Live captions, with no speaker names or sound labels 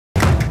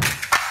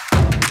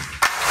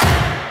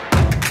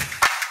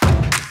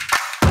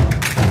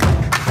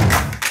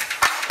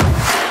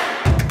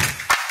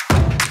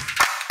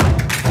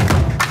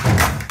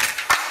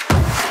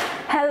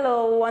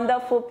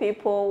wonderful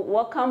people,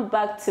 welcome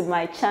back to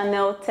my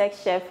channel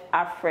TechChef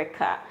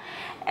Africa.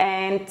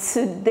 And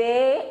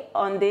today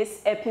on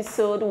this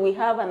episode we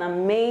have an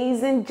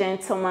amazing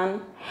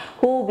gentleman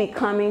who will be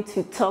coming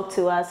to talk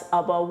to us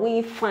about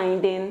we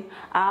finding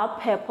our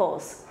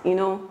purpose,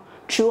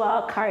 through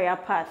our career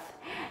path.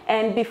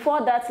 And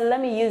before that, let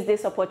me use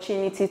this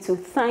opportunity to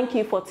thank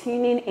you for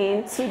tuning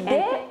in.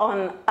 Today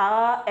on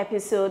our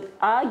episode,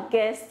 our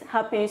guest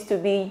happens to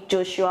be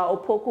Joshua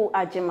Opoku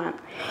Ajiman,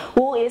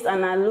 who is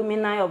an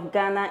alumni of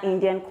Ghana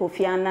Indian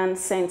Kofi Annan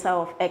Center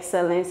of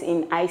Excellence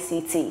in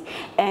ICT.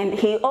 And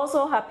he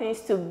also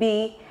happens to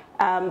be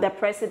the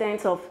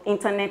president of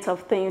Internet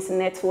of Things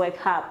Network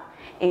Hub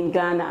in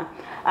Ghana.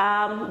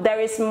 There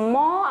is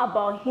more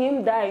about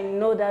him that I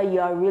know that you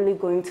are really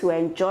going to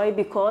enjoy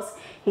because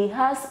he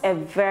has a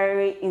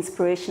very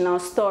inspirational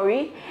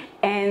story,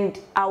 and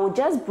I will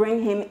just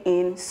bring him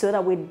in so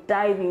that we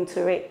dive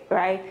into it,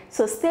 right?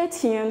 So stay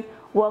tuned.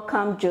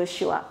 Welcome,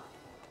 Joshua.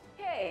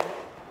 Okay,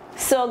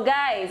 so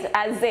guys,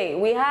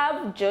 we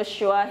have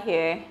Joshua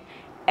here,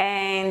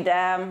 and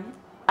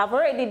I've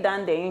already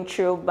done the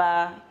intro,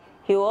 but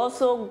he will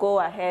also go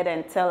ahead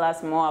and tell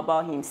us more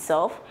about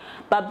himself.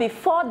 But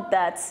before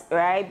that,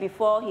 right,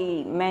 before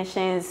he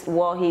mentions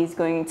what he's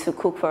going to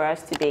cook for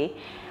us today,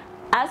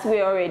 as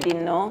we already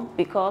know,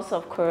 because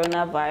of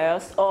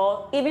coronavirus,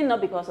 or even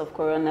not because of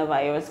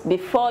coronavirus,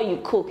 before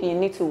you cook, you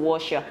need to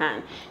wash your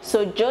hand.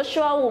 So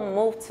Joshua will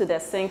move to the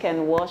sink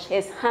and wash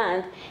his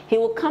hand. He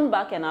will come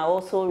back and I'll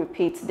also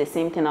repeat the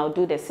same thing. I'll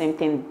do the same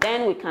thing.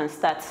 Then we can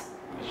start,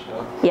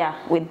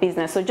 with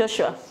business. So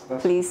Joshua,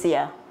 please,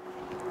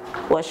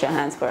 wash your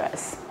hands for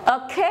us.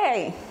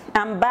 Okay,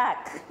 I'm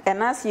back,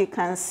 and as you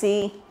can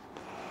see,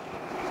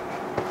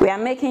 we are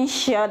making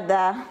sure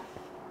that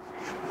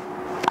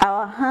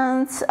our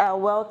hands are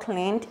well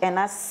cleaned, and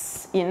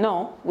as you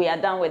know, we are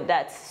done with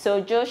that. So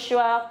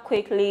Joshua,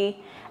 quickly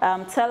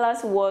tell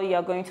us what you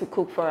are going to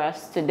cook for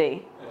us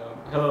today.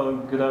 Hello,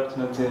 good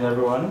afternoon to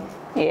everyone.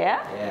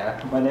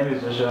 Yeah, my name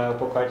is Joshua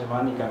Opoku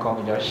Ajiman. You can call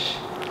me Josh.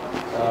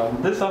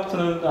 This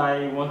afternoon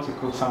I want to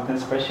cook something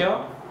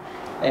special.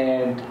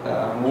 And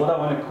what I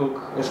want to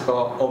cook is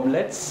called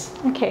omelets.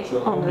 Okay,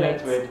 so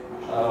omelette with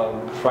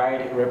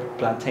fried red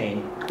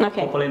plantain.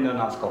 Okay. Popularly known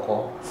as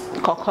cocoa.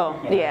 Cocoa,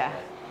 yeah.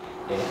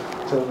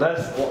 So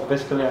that's what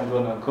basically I'm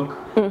going to cook.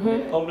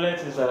 The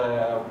omelette is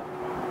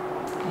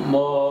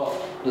more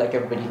like a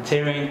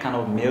vegetarian kind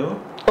of meal.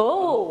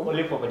 Oh.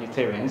 Only for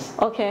vegetarians.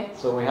 Okay.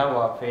 So we have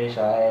our fish,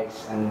 our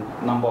eggs, and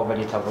a number of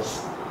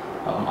vegetables.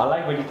 I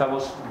like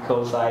vegetables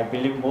because I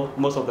believe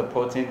most of the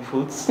protein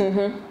foods,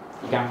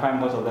 you can find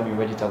most of them in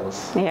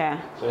vegetables.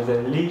 Yeah. So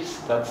the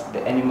leaves that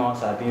the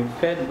animals are being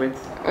fed with,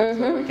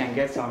 so we can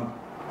get some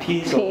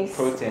piece of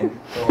protein.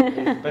 So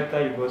it's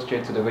better you go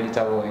straight to the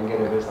vegetable and get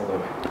the rest of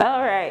it.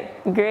 All right,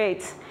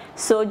 great.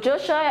 So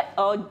Joshua,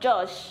 or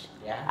Josh,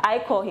 I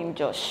call him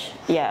Josh.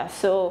 Yeah.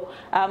 So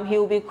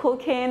he'll be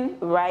cooking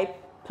ripe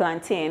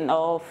plantain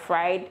or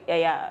fried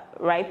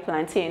ripe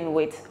plantain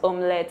with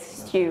omelette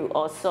stew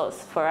or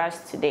sauce for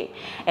us today,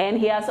 and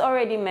he has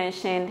already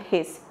mentioned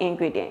his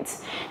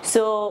ingredients.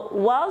 So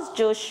whilst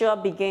Joshua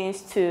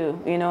begins to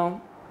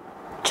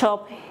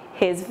chop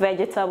his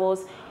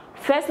vegetables,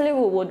 firstly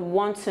we would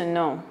want to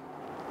know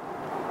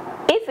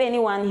if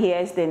anyone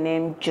hears the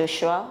name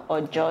Joshua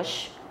or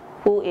Josh,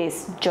 who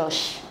is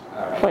Josh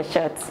for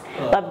short.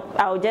 But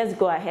I'll just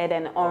go ahead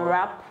and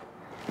unwrap.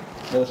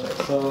 That's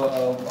right. So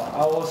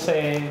I will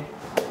say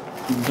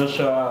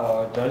Joshua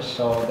or Josh,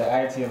 or the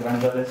IT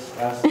evangelist,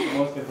 as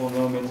most people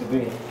know me to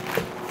be.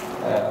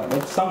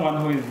 It's someone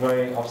who is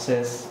very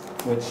obsessed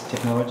with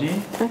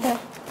technology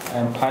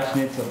and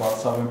passionate about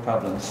solving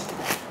problems.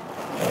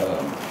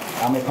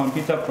 I'm a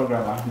computer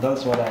programmer.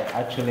 That's what I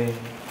actually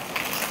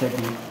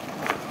studied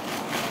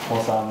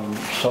for some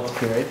short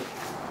period.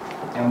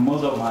 And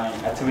most of my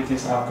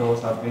activities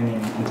afterwards have been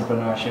in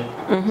entrepreneurship.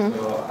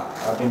 So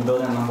I've been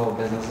building a number of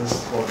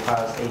businesses for the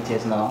past 8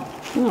 years now.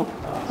 So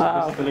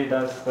basically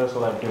that's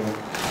what I do.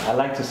 I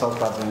like to solve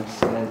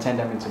problems and then turn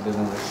them into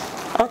businesses.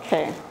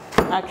 Okay.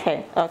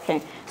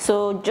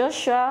 So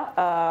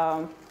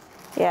Joshua,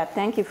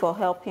 thank you for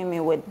helping me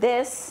with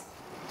this.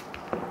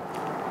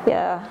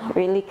 Yeah,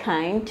 really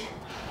kind.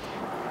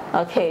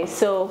 Okay,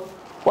 so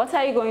what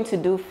are you going to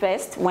do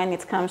first when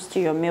it comes to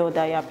your meal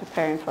that you are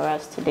preparing for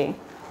us today?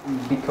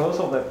 Because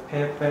of the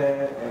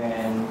pepper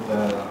and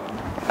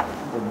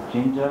the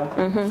ginger,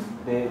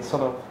 they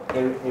sort of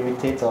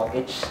irritate or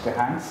itch the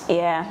hands.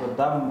 Yeah. So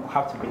that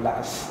have to be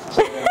last.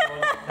 So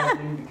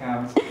everything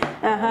becomes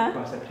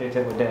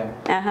concentrated with them.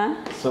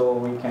 So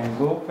we can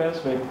go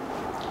first with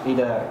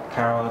either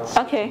carrots,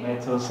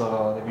 tomatoes,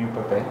 or the green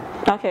pepper.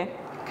 Okay.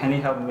 Can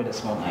you help me with a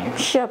small knife?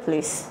 Sure,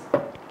 please.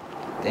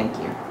 Thank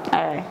you.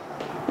 All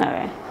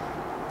right.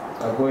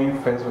 I'll go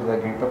in first with the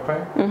green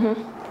pepper.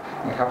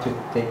 I have to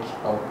take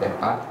out the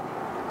part.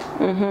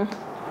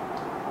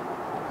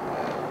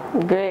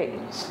 Great.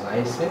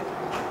 Slice it.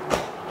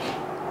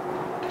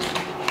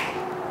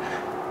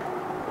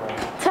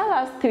 Tell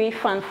us 3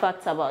 fun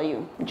facts about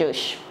you,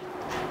 Josh.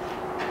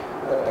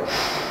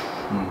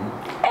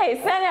 Hey,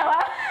 Sanya.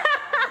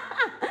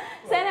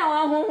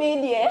 one who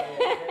media.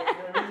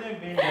 The reason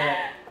being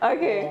that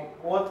Okay.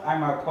 what I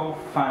might call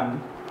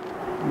fun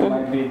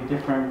might be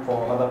different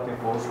for other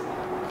people's.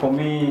 For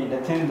me,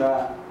 the thing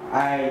that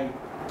I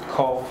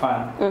call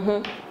fun,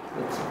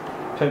 it's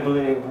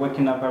probably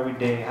waking up every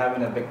day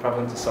having a big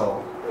problem to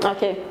solve.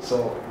 Okay.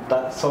 So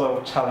that sort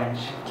of challenge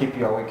keep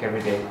you awake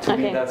every day. To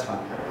me, that's fun.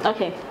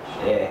 Okay.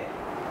 Yeah.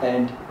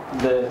 And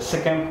the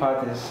second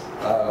part is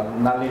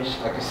knowledge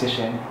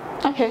acquisition.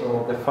 Okay.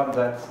 So the fact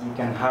that you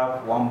can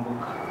have one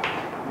book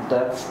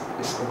that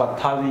is about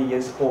 1,000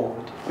 years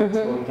old, so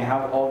you can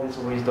have all this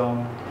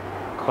wisdom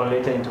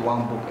collated into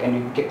one book, and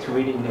you get to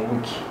read it in a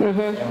week,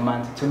 a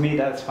month. To me,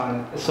 that's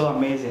fun. It's so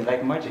amazing,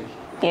 like magic.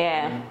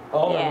 Yeah.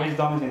 All the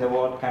wisdoms in the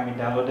world can be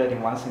downloaded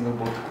in one single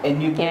book,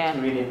 and you get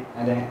to read it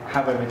and then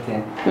have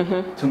everything.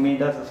 To me,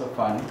 that's also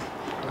fun.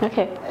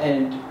 Okay.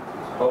 And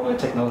probably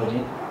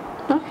technology.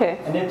 Okay.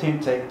 Anything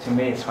tech to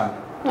me is fun.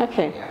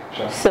 Okay. Yeah,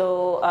 sure.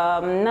 So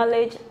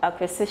knowledge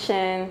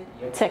acquisition,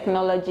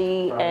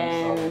 technology,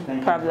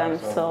 and problem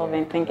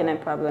solving, thinking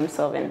and problem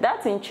solving.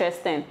 That's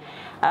interesting.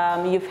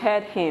 You've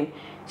heard him.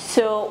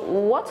 So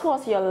what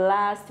was your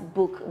last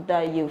book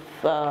that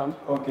you've...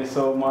 Okay,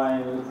 so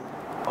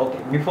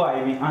before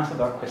I even answer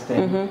that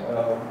question,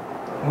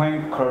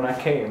 when Corona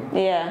came,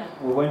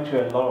 we went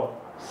through a lot of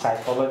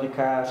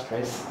psychological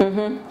stress.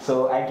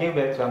 So I gave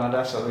birth to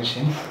another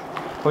solution,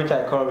 which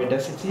I call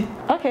Redacity.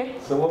 Okay.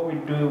 So what we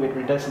do with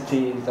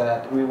Redacity is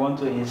that we want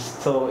to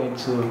instill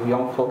into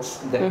young folks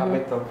the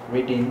habit of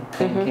reading,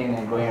 thinking,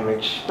 and growing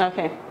rich.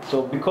 Okay.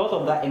 So because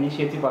of that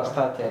initiative I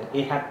started,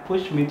 it had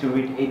pushed me to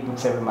read 8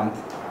 books every month.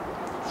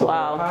 So for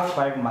the past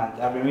 5 months,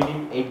 I've been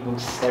reading 8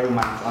 books every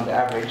month on the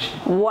average.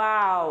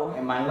 Wow.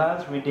 And my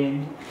last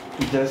reading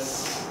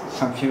just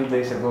some few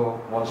days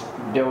ago was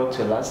Dare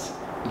to Last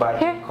by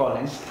Jim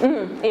Collins.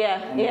 And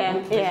the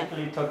book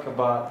basically talk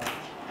about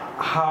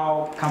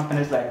how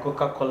companies like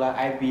Coca-Cola,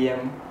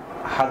 IBM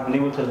have been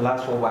able to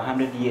last for over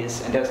 100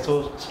 years, and they're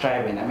still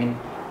striving. I mean,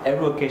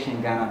 every occasion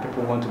in Ghana,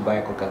 people want to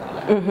buy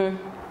Coca-Cola.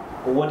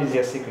 What is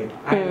their secret?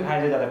 I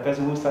heard that the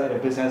person who started the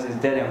business is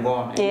dead and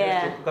gone.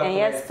 And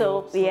yet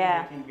still,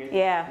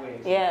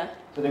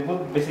 So the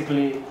book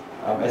basically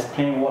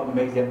explains what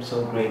makes them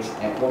so great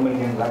and what makes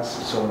them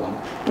last so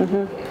long.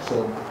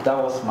 So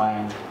that was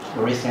my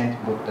recent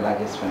book that I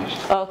just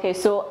finished. Okay,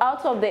 so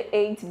out of the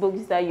 8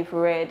 books that you've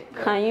read,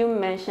 can you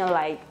mention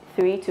like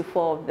 3 to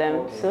 4 of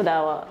them so that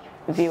our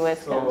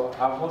viewers can? So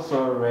I've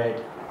also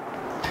read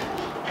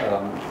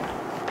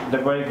The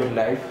Very Good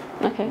Life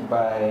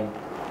by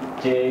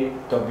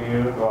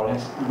J.W.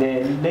 Rollins,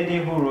 the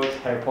lady who wrote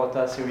Harry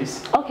Potter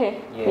series.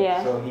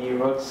 So he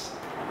wrote,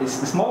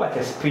 it's more like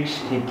a speech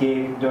he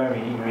gave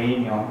during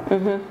reunion.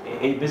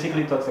 It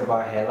basically talks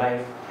about her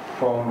life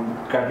from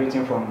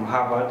graduating from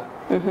Harvard,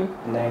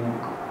 and then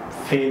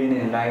failing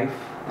in life,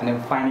 and then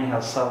finding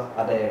herself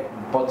at the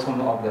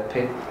bottom of the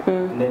pit,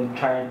 and then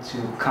trying to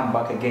come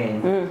back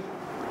again.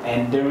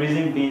 And the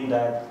reason being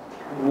that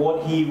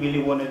what he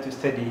really wanted to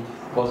study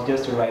was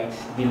just to write.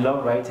 He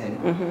loved writing,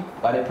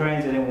 but the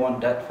parents didn't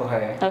want that for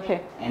her.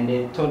 And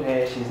they told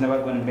her she's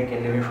never going to make a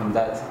living from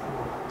that.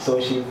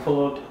 So she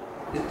followed.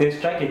 They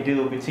strike a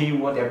deal between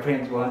what their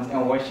parents want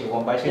and what she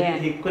wants, but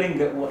he couldn't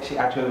get what she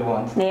actually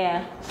wants.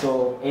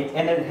 So it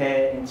ended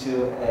her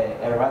into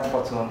a rat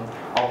bottom,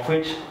 of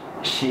which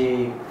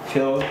she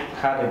failed,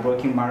 had a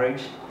broken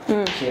marriage.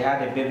 She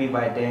had a baby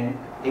by then.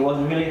 It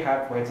was really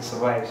hard for her to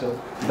survive. So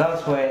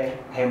that's where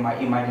her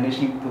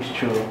imagination pushed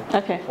through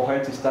for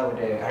her to start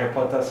with the Harry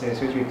Potter series,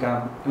 which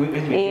became very,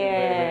 very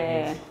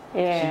big.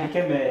 She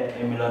became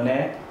a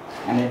millionaire,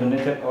 and he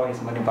donated all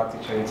his money back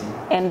to charity.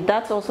 And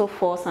that also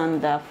falls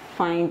under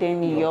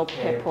finding your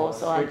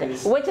purpose,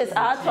 which is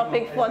our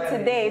topic for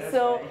today.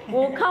 So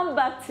we'll come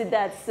back to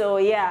that. So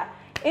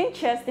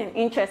interesting.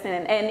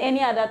 And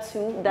any other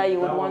 2 that you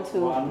would want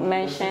to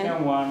mention? The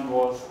second one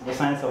was The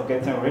Science of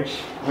Getting Rich,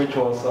 which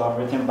was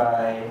written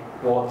by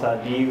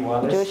Walter D.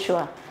 Wallace.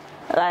 Joshua.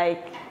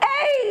 Like,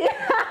 hey!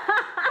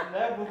 And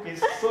that book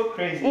is so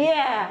crazy.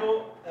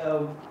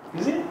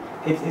 You see,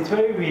 it's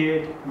very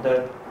weird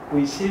that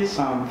we see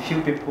some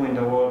few people in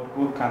the world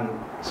who can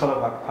sort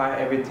of acquire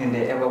everything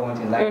they ever want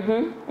in life.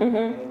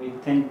 And we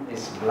think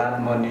it's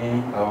blood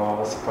money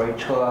or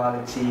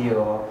spirituality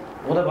or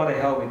whatever the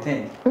hell we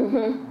think.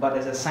 But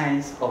there's a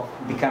science of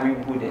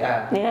becoming who they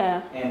are.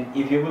 And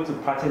if you're able to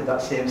practice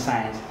that same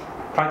science,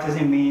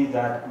 practicing means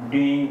that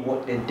doing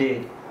what they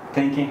did,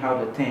 thinking how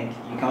to think,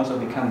 you can also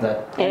become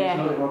that. And it's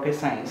not rocket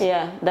science.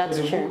 That's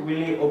so the book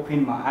really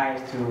opened my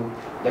eyes to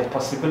the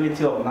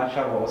possibility of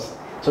natural laws.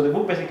 So the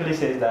book basically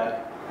says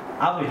that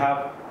as we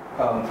have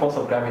force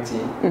of gravity,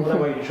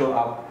 whatever you throw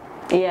up,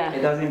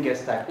 it doesn't get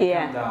stuck, it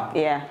comes down.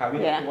 Have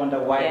you ever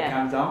wondered why it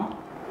comes down?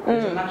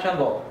 It's a natural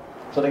law.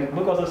 So the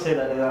book also says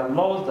that there are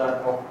laws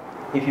that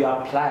if you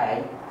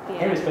apply,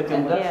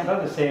 irrespective, that's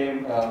the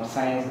same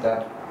science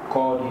that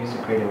God used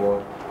to create the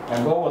world.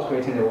 When God was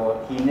creating the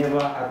world, he never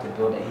had to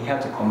build it, he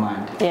had to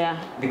command.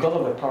 Because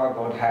of the power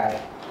God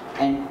had.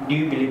 And do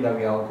you believe that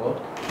we are God?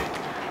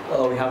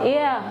 Oh, we have God in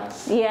Yeah,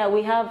 us. yeah,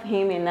 we have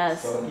Him in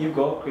us. So if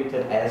God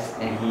created us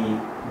and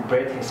He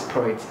breathed His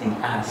Spirit in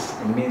us,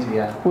 it means we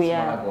are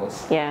smaller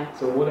gods. Yeah.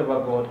 So whatever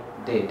God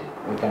did,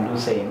 we can do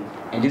same.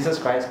 And Jesus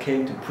Christ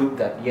came to prove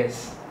that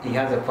yes, He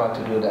has the power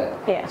to do that.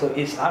 Yeah. So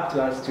it's up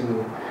to us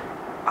to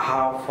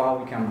how far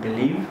we can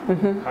believe,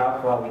 how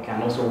far we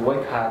can also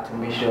work hard to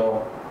make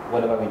sure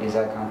whatever we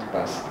desire come to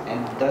pass.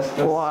 And that's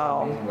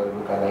amazing about the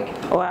book. I like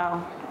it.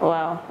 Wow,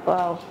 wow,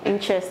 wow,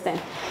 interesting.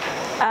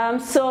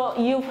 So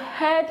you've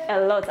heard a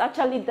lot.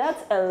 Actually,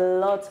 that's a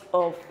lot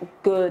of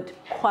good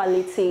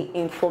quality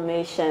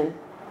information,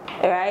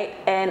 right?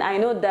 And I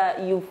know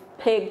that you've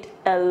picked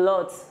a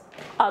lot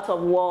out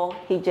of what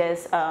he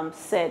just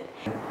said.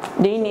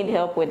 Do you need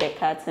help with the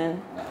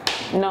curtain?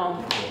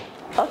 No.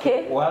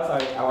 Okay.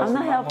 I'm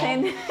not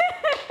helping.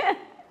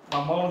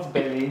 My mom's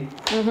belly,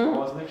 I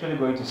was literally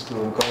going to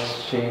school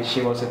because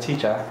she was a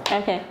teacher.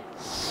 Okay.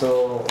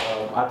 So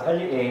at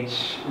early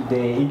age,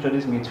 they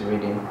introduced me to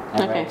reading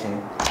and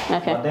writing.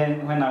 Okay. But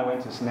then when I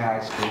went to senior high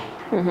school,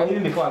 or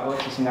even before I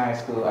got to senior high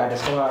school, I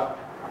discovered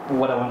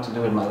what I want to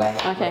do with my life.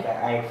 Okay. Like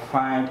I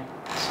find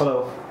sort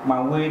of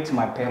my way to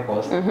my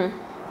purpose,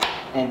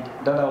 and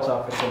that also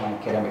affected my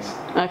academics.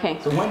 Okay.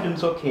 So when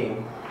Dumso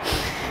came,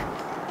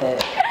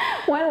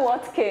 when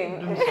what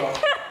came?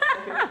 Dumso.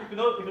 If you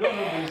don't know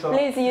Dumso,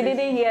 please, you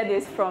didn't hear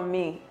this from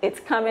me.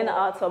 It's coming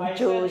out of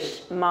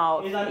Josh's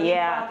mouth. It's an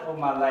impact of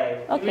my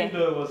life. Okay. Even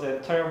though it was a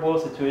terrible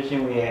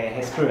situation we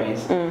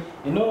experienced,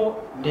 you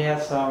know, there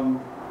are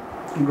some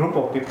group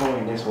of people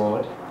in this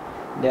world.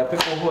 There are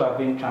people who have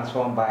been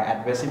transformed by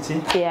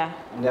adversity. Yeah.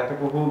 And there are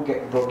people who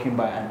get broken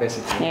by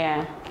adversity.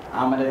 Yeah.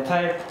 I'm the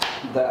type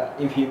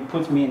that if you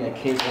put me in a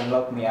cage and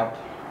lock me up,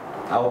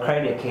 I will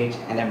cry the cage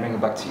and then bring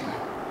it back to you.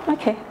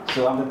 Okay.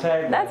 So I'm the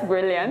type that's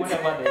brilliant.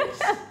 Whenever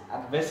there's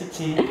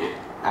adversity,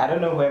 I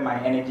don't know where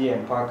my energy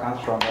and power comes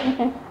from,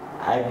 but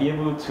I'll be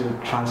able to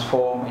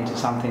transform into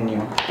something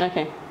new.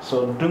 Okay.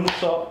 So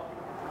Dumso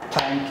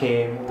time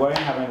came, we weren't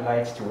having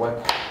lights to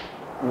work.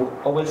 We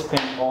always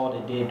spend all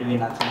the day doing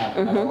nothing at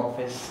the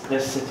office,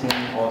 just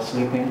sitting or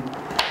sleeping.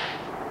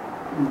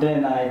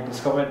 Then I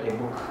discovered a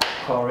book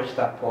called Rich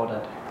Dad Poor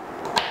Dad.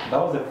 That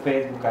was the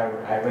first book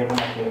I read when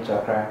I came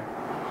to Accra.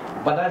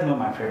 But that's not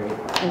my favorite.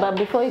 But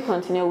before you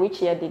continue,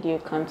 which year did you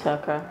come to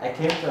Accra? I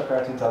came to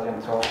Accra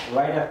 2012,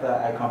 right after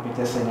I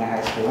completed senior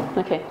high school.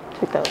 Okay,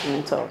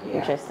 2012. Yeah.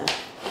 Interesting.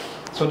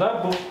 So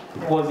that book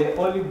was the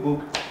only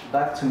book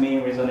that to me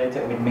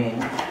resonated with me,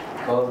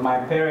 because my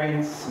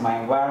parents, my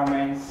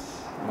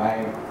environments,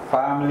 my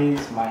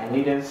families, my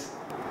leaders,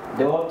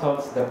 they all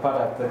thought the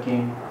path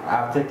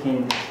I've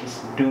taken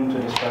is doomed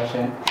to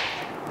destruction.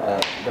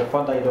 The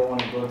fact that you don't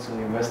want to go to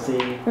university,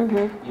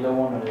 you don't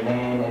want to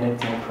learn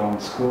anything from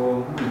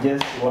school, you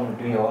just want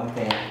to do your own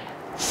thing.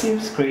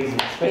 Seems crazy,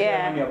 especially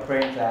when your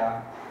parents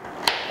are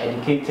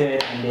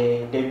educated and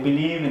they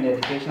believe in the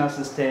educational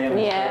system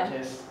and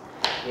churches.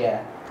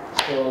 Yeah.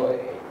 So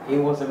it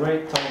was a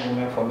very tough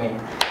moment for me.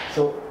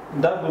 So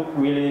that book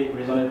really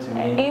resonated to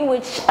me. In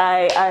which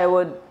I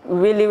would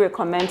really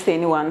recommend to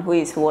anyone who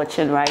is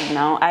watching right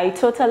now. I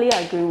totally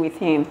agree with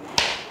him.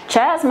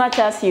 Try as much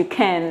as you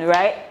can,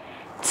 right?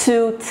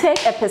 To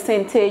take a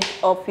percentage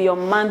of your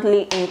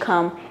monthly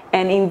income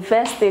and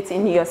invest it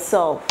in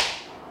yourself.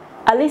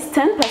 At least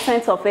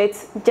 10% of it,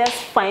 just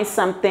find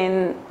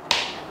something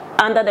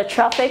under the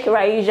traffic,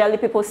 right? Usually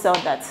people sell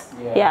that.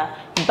 Yeah.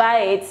 Buy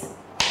it,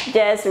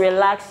 just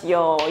relax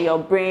your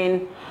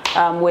brain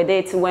with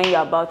it when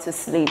you're about to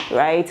sleep,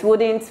 right? It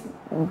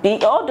wouldn't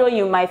be, although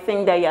you might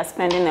think that you're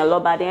spending a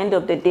lot, but at the end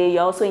of the day,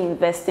 you're also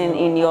investing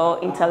in your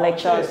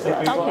intellectual.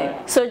 Okay.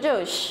 So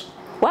Josh,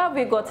 what have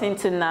we got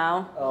into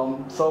now?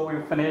 So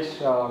we finished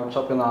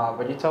chopping our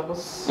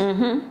vegetables.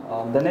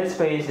 The next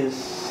phase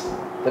is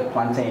the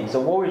plantain. So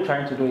what we're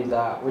trying to do is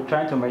that we're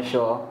trying to make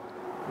sure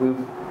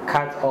we've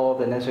cut all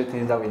the necessary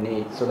things that we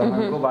need, so that when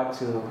we go back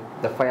to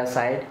the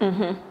fireside,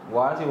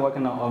 whilst we're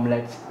working on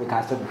omelets, we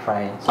can still be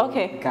frying. So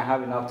we can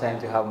have enough time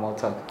to have more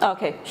talk.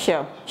 Okay,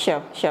 sure.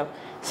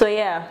 So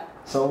yeah.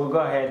 So we'll go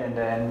ahead and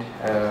then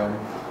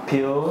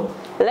peel.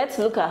 Let's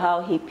look at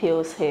how he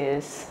peels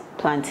his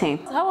plantain.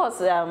 How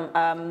was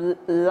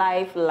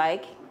life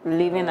like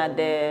living at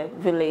the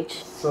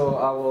village? So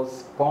I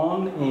was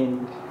born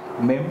in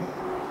Mim,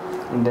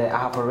 in the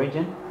Ahafo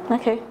region.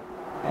 Okay.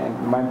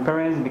 And my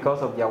parents,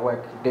 because of their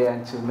work, they are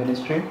into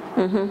ministry.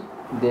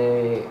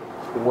 They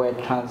were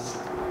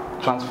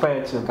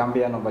transferred to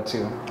Gambia number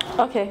 2.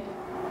 Okay.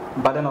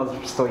 But then I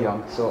was still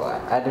young, so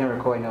I didn't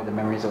recall any of the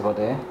memories over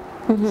there.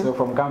 So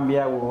from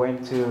Gambia we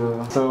went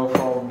to,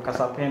 from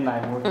Kasapin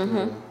I moved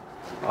to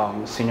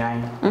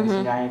Sunyani,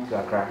 Sunyani to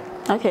Accra.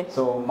 Okay.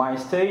 So my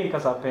stay in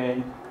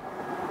Kasapin,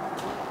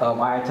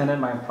 I attended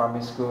my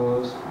primary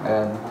schools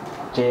and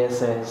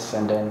JSS,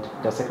 and then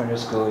the secondary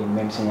school in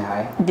Mem Senior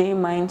High. Do you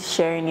mind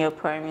sharing your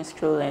primary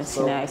school and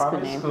senior high school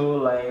name? School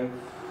life,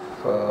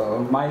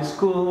 my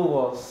school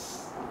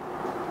was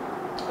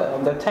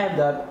the type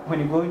that when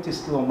you go into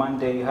school on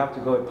Monday, you have to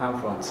go with palm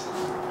fronts.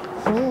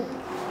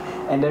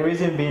 And the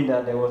reason being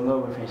that there was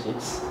no roofing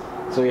sheets,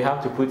 so you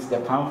have to put the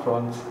palm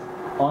front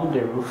on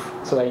the roof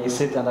so that you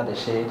sit under the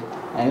shade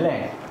and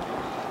learn.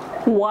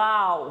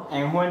 Wow.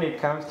 And when it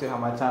comes to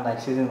Hamatan, like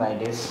season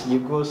like this, you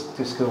go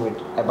to school with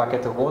a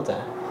bucket of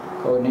water.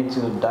 So you need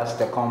to dust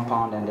the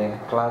compound and the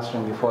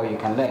classroom before you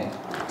can learn.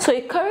 So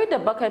you carried the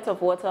bucket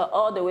of water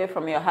all the way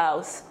from your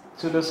house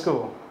to the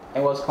school.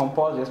 It was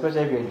compulsory,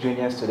 especially if you're a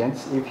junior student.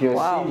 If you're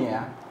a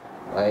senior,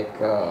 like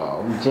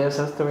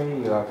JSS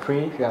 3, you are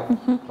free. If you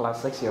are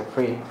class 6, you're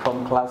free.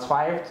 From class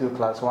 5 to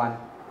class 1,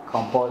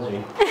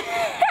 compulsory.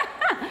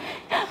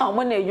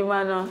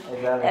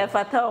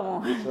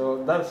 Exactly.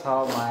 So that's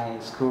how my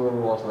school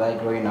was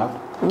like growing up.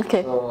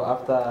 Okay. So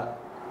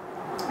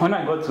when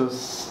I got to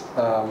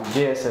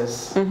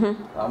JSS,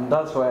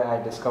 that's where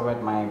I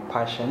discovered my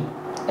passion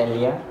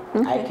earlier.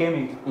 Okay. I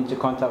came into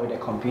contact with a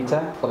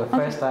computer for the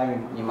first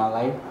time in my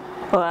life.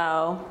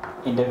 Wow.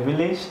 In the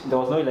village, there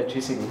was no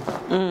electricity.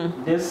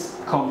 This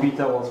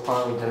computer was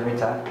powered with a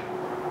generator,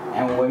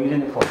 and we were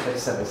using it for church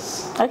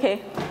service.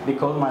 Okay.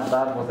 Because my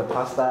dad was a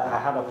pastor, I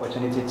had the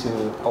opportunity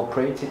to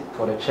operate it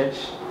for the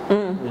church,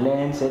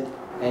 learn it,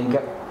 and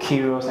get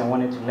curious and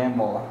wanted to learn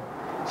more.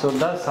 So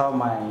that's how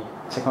my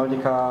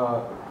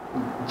technological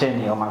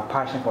journey or my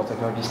passion for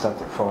technology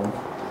started from.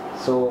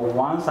 So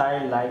once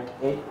I liked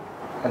it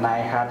and I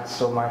had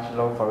so much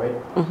love for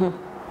it,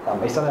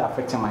 it started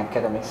affecting my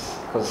academics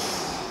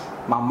because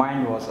my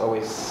mind was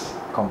always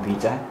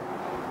computer.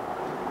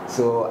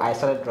 So I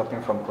started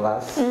dropping from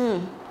class,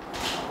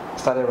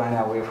 started running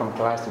away from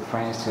class to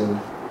friends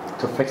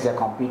to fix their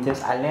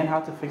computers. I learned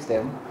how to fix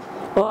them.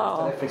 Wow. I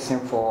started fixing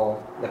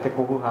for the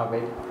people who have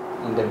it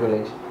in the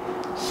village.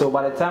 So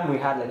by the time we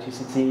had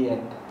electricity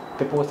and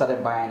people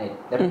started buying it,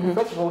 the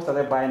first people who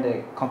started buying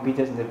the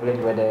computers in the village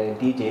were the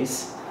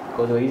DJs,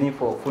 because they were using it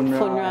for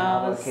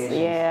funerals, occasions.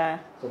 Yeah.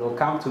 So they'll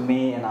come to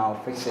me and I'll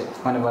fix it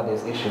whenever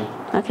there's issue.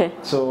 Okay.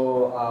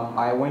 So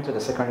I went to the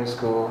secondary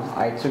school.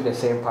 I took the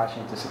same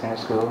passion to secondary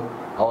school.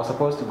 I was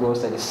supposed to go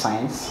study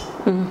science,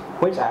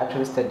 which I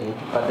actually studied,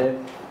 but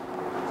then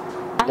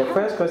the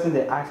first question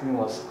they asked me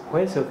was,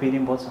 "Where's your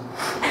feeding bottle?"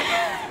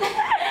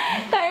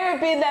 Can you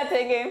repeat that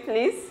again,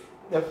 please?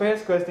 The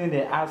first question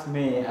they asked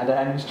me at the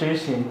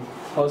administration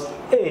was,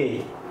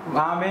 "Hey,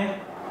 mommy,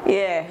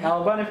 yeah,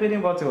 I'm going to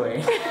feeding bottle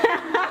away."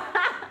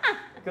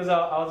 Because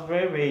I was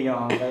very, very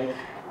young. Like,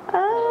 I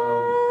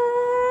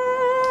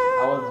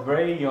was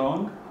very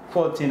young.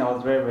 14, I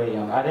was very, very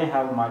young. I didn't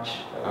have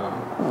much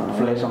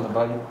flesh on the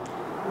body.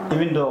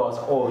 Even though I was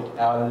old,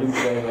 I looked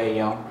very, very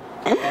young.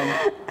 And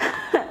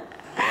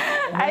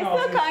I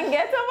still can't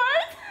get over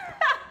it.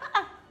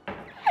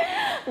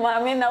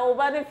 Mommy, now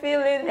over the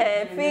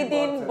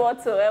feeding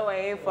bottle.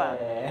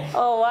 Yeah.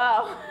 Oh,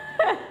 wow.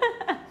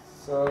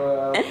 So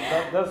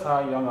that's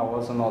how young I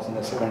was when I was in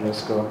the secondary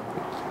school.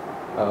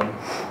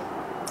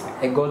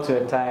 I got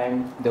to a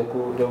time they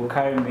would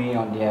carry me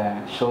on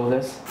their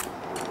shoulders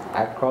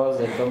across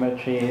the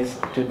dormitories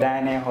to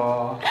dining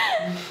hall.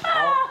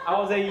 I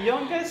was the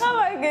youngest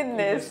in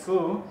the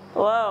school.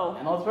 Wow.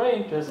 And it was very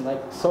interesting,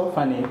 like so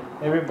funny.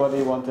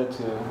 Everybody wanted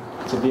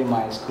to be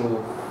my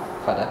school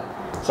father.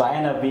 So I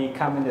ended up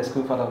becoming the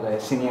school father of the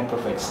senior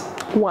prophets.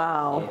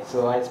 Wow. Yeah,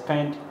 so I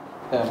spent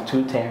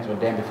 2 terms with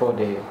them before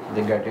they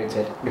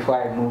graduated,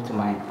 before I moved to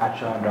my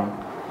actual dorm.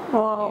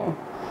 Wow. Yeah.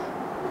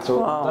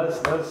 So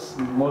that's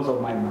most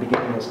of my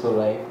beginning of school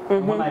life.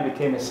 When I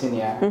became a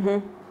senior,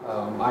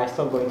 I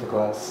stopped going to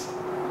class.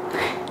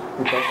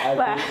 Because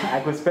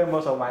I could spend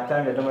most of my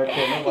time in the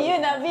dormitory. You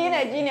know, being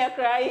a junior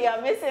cry, you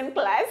are missing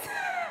class.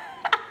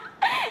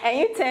 And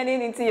you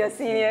turning into your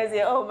seniors,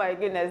 oh my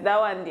goodness, that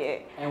one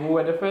day. And we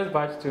were the first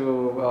batch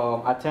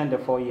to attend the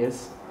 4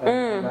 years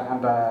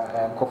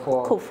under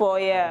COFO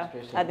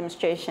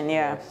administration,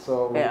 yeah.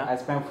 So I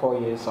spent 4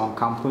 years on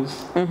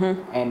campus.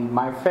 And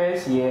my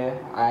first year,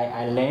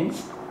 I learned.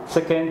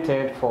 Second,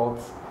 third,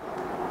 fourth,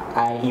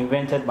 I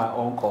invented my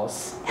own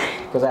course.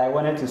 Because I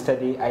wanted to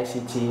study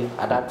ICT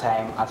at that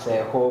time as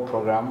a whole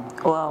program,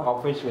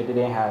 of which we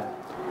didn't have.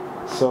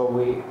 So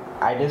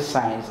I did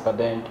science, but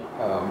then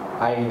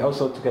I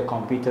also took a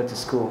computer to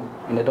school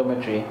in the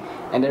dormitory.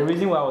 And the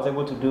reason why I was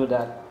able to do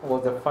that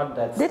was the fact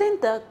that...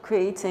 Didn't that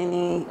create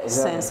any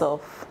sense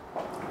of...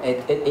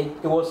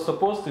 It was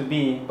supposed to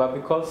be, but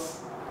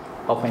because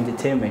of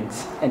entertainment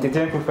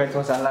prefect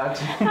was allowed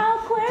to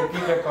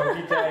keep a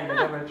computer in the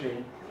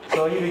dormitory.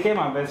 So he became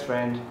my best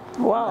friend.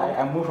 Wow.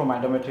 I moved from my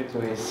dormitory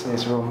to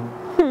his room.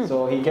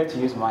 So he get to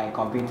use my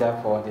computer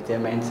for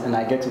entertainment, and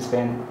I get to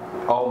spend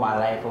all my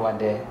life over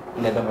there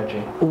in the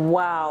dormitory.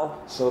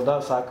 Wow. So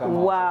that's how I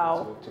come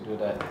out to do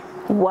that.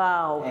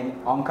 Wow. And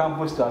on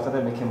campus too, I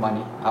started making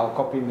money. I'll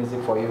copy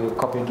music for you,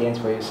 copy games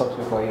for you,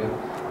 software for you,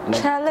 and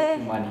then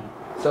making money.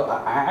 So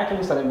I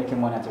actually started making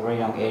money at a very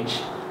young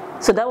age.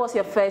 So that was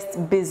your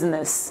first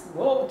business?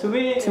 Well, to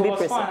me, it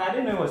was fun. I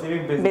didn't know it was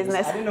even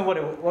business. I didn't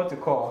know what to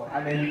call.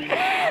 I mean,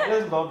 I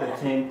just love the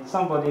thing.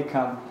 Somebody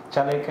come,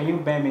 Charlie, can you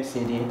bend me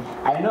CD?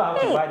 I know how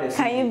to buy the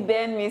CD. Can you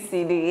bend me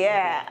CD?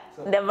 Yeah,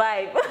 so, the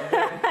vibe.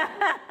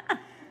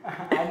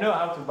 I know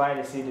how to buy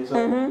the CD, so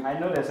I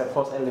know there's a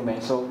cost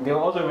element. So they're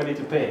also ready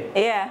to pay.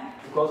 Yeah.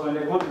 Because when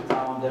they go to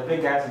town, the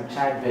big guys will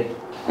charge big.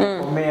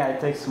 For me, I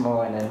take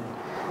small and then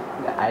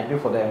I do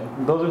for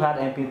them. Those who had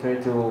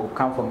MP3 to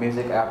come for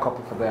music, I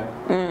copy for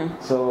them.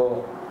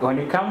 So when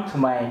you come to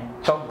my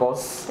chalk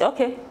box,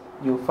 okay,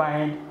 you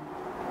find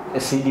a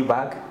CD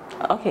bag.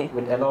 Okay.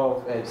 With a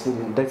lot of CD.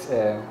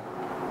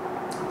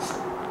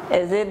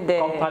 Is it the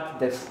compact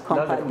disc?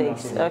 Compact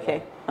disc.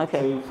 Okay. Okay.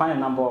 So you find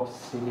a number of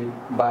CD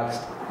bags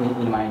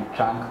in my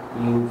trunk.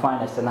 You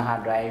find external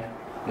hard drive.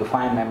 You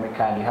find memory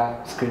card. You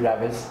have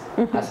screwdrivers.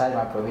 Aside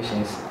my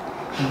provisions,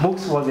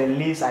 books was the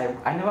least. I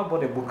never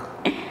bought a book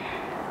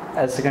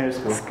at secondary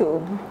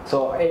school.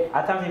 So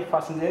at times it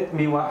fascinated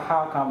me.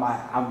 How come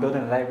I'm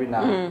building a library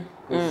now?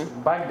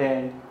 Back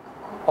then,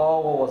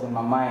 all what was in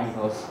my mind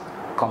was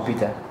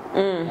computer,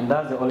 and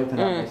that's the only thing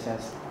that made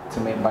sense to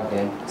me back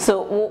then.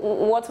 So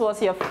what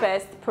was your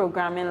first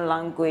programming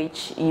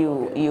language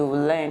you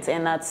learned,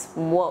 and that's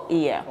what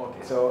year?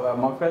 Okay, so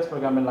my first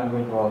programming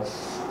language was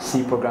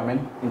C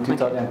programming in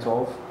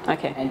 2012.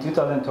 Okay. And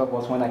 2012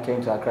 was when I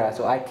came to Accra.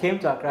 So I came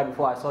to Accra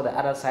before I saw the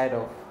other side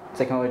of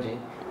technology.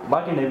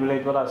 Back in the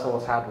village, what I saw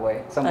was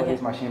hardware.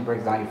 Somebody's machine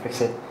breaks down, you fix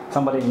it.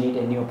 Somebody needs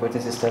a new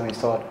operating system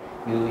installed,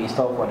 you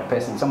install for the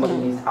person. Somebody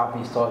needs app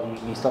installed,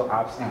 you install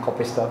apps and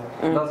copy stuff.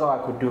 That's all I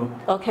could do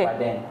by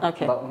then.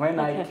 But when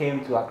I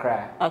came to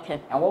Accra,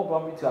 and what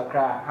brought me to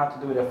Accra had to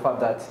do with the fact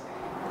that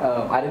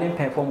I didn't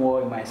perform well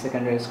in my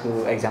secondary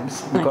school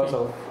exams because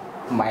of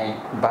my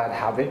bad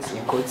habits,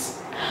 in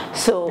quotes.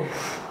 So,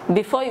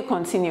 before you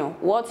continue,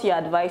 what's your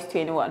advice to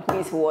anyone who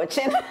is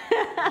watching?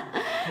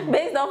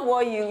 Based on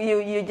what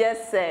you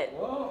just said.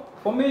 Well,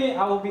 for me,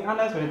 I will be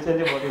honest with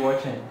anybody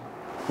watching.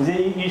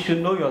 You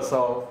should know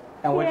yourself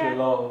and what you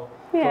love.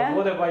 Because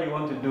whatever you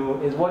want to do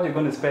is what you're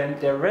going to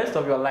spend the rest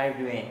of your life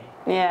doing.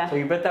 So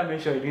you better make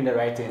sure you're doing the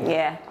right thing.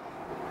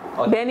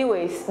 But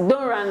anyways,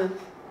 don't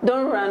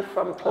run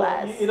from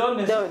class. You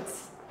don't.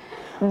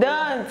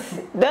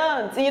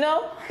 Don't. You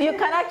know, you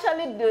can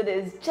actually do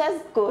this.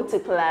 Just go to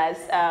class,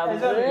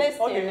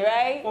 listen,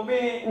 right? For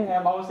me,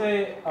 I would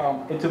say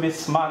it will be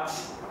smart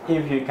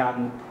if you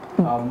can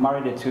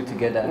marry the two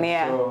together.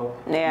 So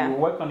you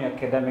work on your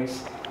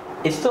academics.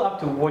 It's still up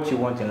to what you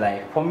want in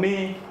life. For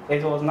me,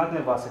 it was nothing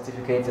about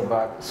certificates,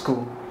 about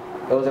school.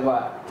 It was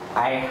about,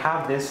 I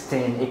have this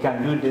thing, it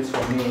can do this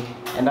for me,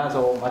 and that's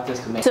all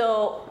matters to me.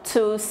 So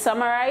to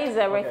summarize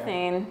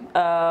everything,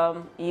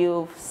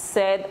 you've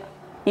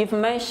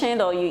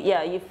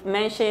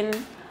mentioned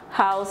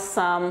how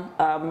some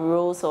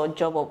roles or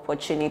job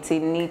opportunity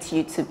need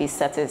you to be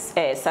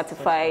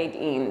certified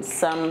in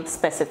some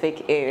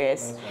specific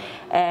areas.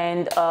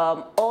 And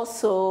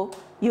also,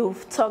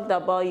 you've talked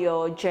about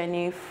your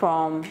journey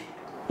from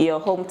your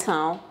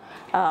hometown,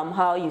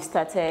 how you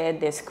started,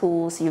 the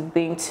schools you've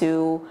been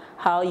to,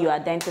 how you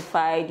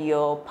identified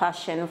your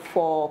passion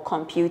for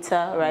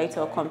computer, right,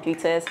 or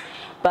computers,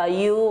 but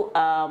you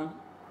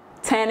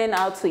turning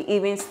out to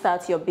even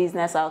start your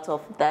business out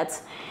of that.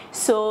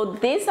 So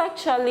this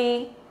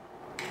actually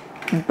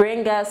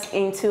brings us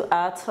into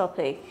our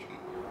topic,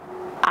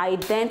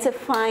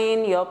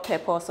 identifying your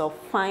purpose or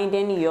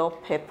finding your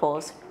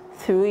purpose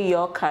through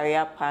your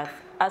career path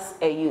as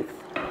a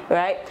youth,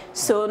 right?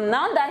 So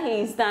now that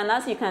he's done,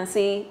 as you can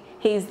see,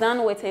 he's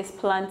done with his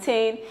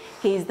plantain,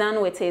 he's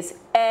done with his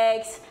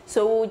eggs.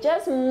 So we'll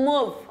just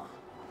move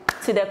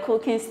to the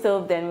cooking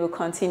stove, then we'll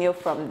continue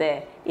from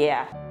there.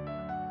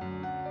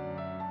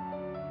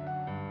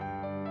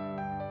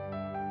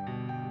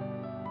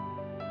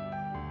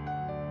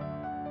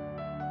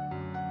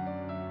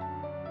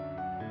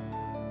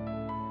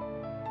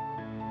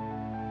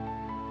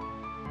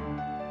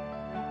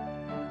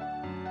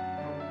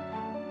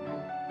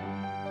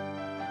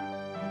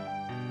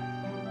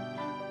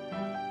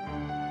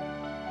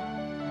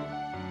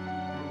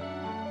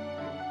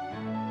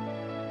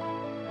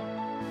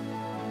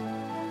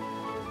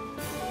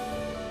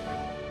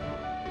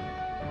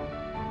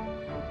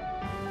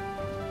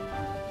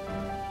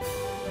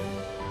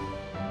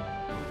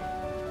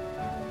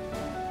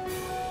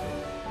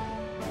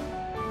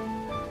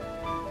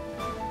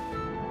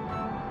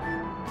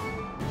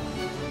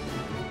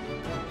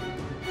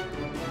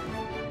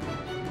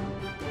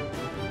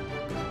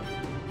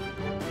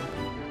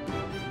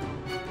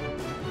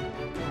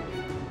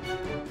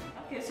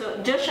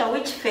 So Joshua,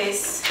 which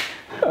phase?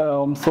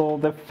 So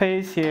the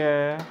phase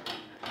here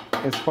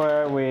is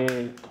where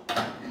we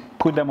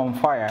put them on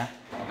fire.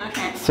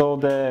 So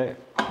the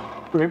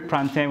rib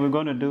plantain, we're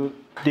going to do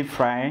deep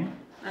frying.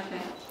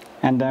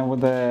 And then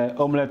with the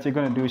omelette, you're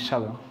going to do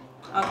shallow.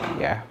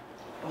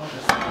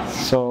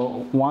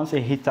 So once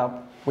it heats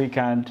up, we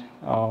can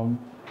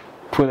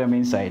put them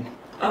inside.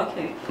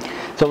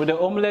 So with the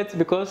omelette,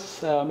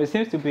 because it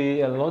seems to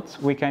be a lot,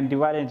 we can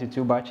divide it into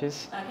 2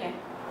 batches.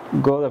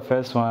 Go the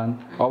first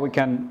one, or we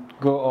can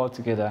go all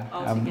together,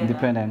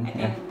 depending.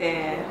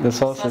 The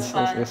sauce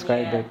is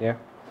quite big,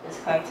 It's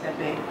quite a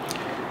bit.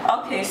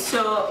 Okay,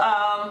 so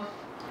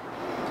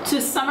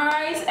to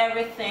summarize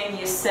everything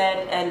you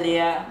said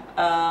earlier,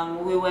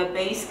 we were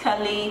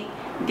basically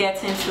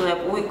getting to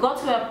a, we got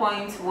to a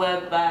point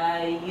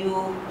whereby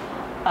you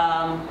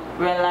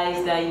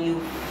realized that you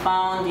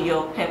found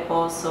your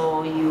purpose,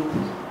 or you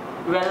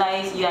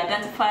realized you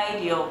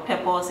identified your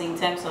purpose in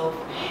terms of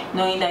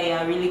knowing that you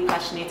are really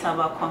passionate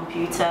about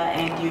computer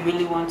and you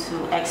really want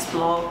to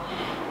explore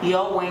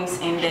your wings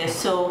in there.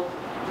 So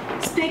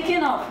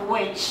speaking of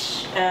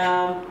which,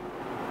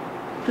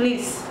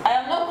 please, I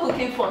am not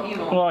cooking for him.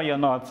 No, you're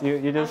not.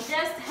 You just. I'm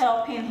just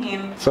helping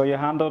him. So you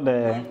handle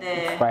the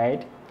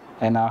fried,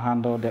 and I'll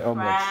handle the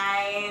omelette.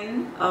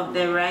 Frying of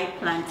the right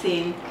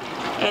plantain,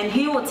 and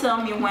he will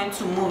tell me when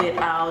to move it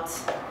out.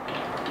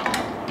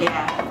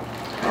 Yeah.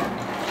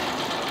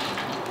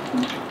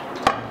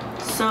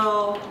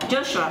 So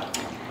Joshua,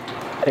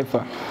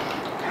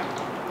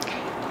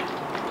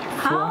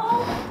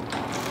 how?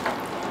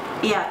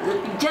 Yeah,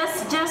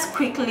 just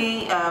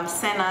quickly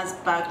send us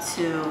back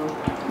to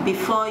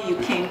before you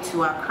came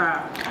to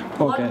Accra.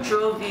 Okay. What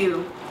drove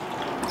you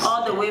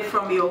all the way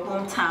from your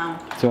hometown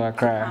to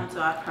Accra? To come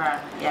to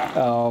Accra,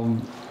 yeah.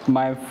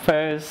 My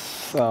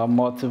first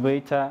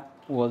motivator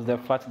was the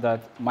fact that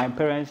my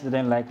parents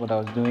didn't like what I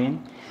was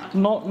doing. Okay.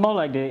 Not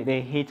like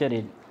they hated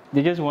it.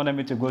 They just wanted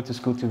me to go to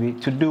school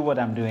to do what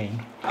I'm doing.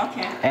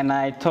 Okay. And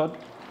I thought,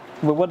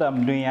 with what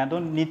I'm doing, I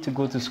don't need to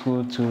go to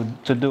school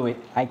to do it.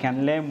 I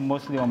can learn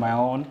mostly on my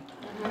own.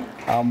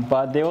 Mm-hmm.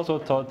 But they also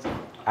thought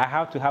I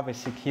have to have a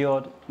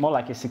secured, more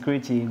like a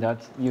security,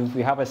 that you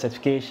have a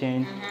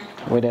certification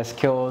mm-hmm. with the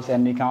skills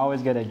and you can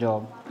always get a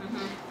job.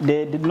 Mm-hmm.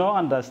 They did not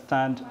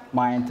understand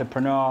my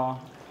entrepreneurial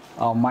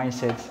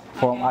mindset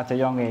from at a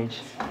young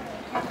age.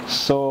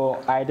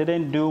 So I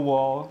didn't do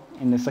well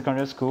in the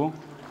secondary school.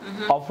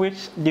 Mm-hmm. Of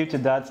which, due to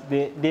that,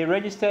 they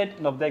registered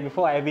NOVDEC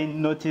before I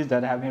even noticed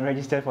that I have been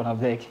registered for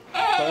NOVDEC.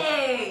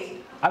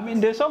 Hey! I mean,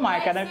 they saw my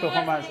academic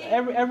performance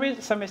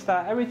every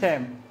semester, every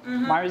term.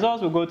 Mm-hmm. My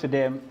results would go to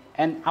them,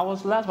 and I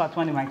was last but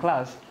one in my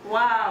class.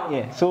 Wow!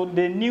 Yeah, so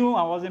they knew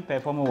I wasn't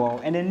performing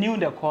well, and they knew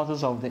the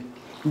causes of it.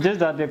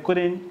 Just that they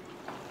couldn't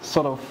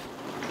sort of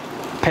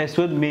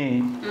persuade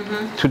me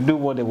mm-hmm. to do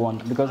what they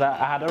want, because I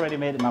had already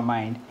made up my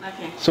mind.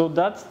 Okay. So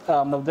that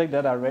NOVDEC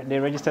that they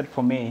registered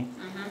for me.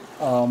 Mm-hmm.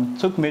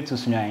 Took me to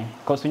Sunyani,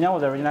 because Sunyani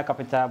was the regional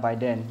capital by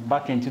then,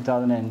 back in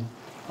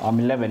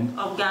 2011.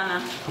 Of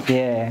Ghana?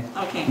 Yeah.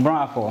 Okay.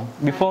 Brunafo.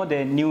 Before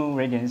the new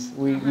regions,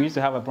 we used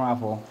to have a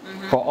Brunafo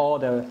mm-hmm. for all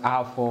the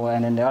Ahafo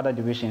and then the other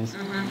divisions.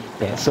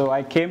 Mm-hmm. Yeah. So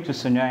I came to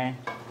Sunyani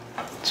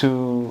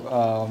to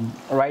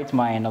write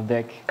my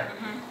NOVDEC.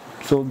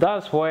 Mm-hmm. So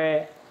that's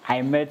where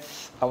I met,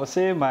 I would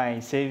say, my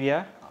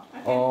savior,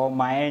 okay. or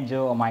my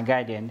angel, or my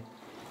guardian.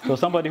 So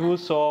somebody who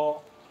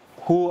saw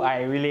who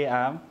I really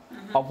am,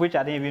 mm-hmm. of which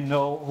I didn't even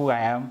know who I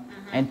am,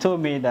 mm-hmm. and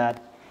told me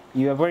that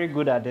you are very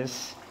good at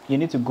this, you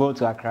need to go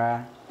to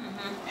Accra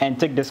mm-hmm. and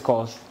take this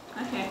course,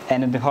 okay.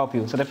 and it will help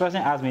you. So the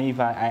person asked me if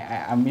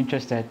I'm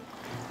interested.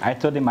 I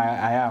told him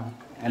I am,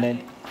 and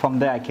then from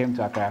there I came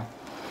to Accra.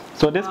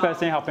 So this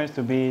person happens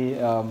to be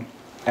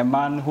a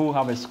man who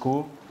have a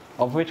school,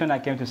 of which when I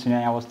came to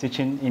Sunyani, I was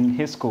teaching in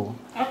his school.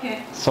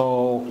 Okay.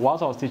 So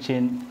whilst I was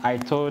teaching, I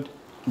told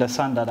the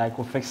son that I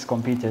could fix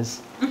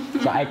computers.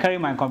 So I carried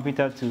my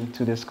computer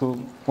to the school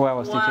where I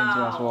was teaching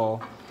to as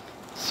well.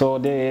 So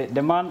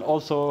the man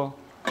also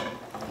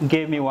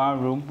gave me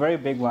one room, very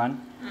big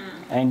one,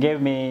 and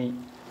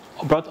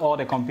brought all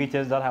the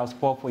computers that I was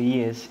spoiled for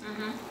years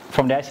mm-hmm.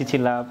 from the ICT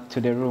lab to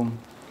the room.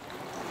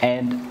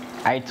 And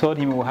I told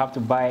him we would have to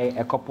buy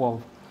a couple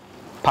of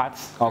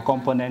parts or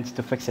components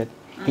to fix it.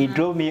 Mm-hmm. He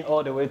drove me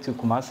all the way to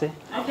Kumasi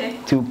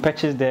to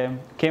purchase them,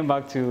 came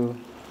back to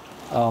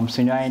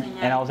Sunyani,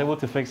 and I was able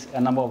to fix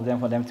a number of them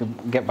for them to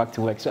get back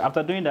to work. So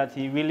after doing that,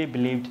 he really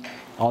believed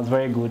I was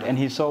very good, and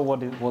he saw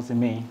what it was in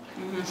me.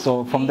 Mm-hmm.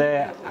 So from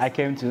there, I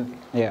came to,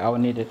 I will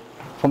need it.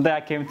 From there,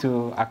 I came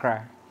to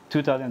Accra,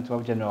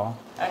 2012 January.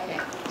 Okay.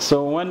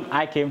 So when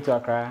I came to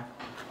Accra,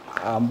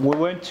 we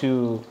went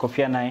to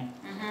Kofi Annan,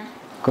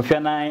 mm-hmm. Kofi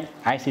Annan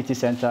ICT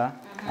Center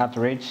mm-hmm. at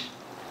Ridge.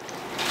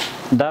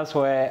 That's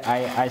where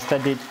I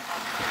studied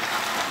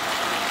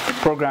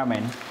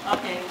programming.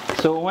 Okay.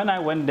 So when I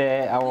went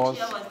there, I was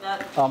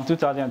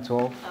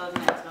 2012.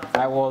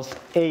 I was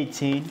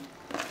 18,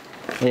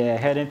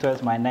 heading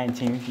towards my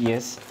 19th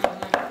years.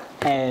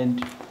 Mm-hmm.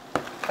 And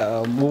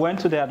we went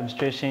to the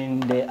administration.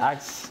 They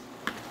asked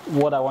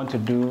what I want to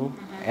do,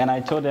 mm-hmm. and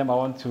I told them I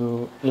want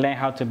to learn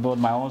how to build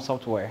my own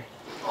software.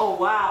 Oh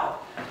wow!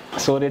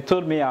 So they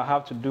told me I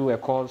have to do a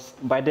course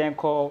by then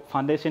called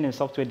Foundation in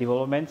Software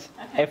Development,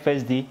 okay.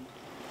 FSD.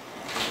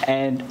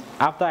 And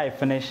after I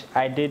finished,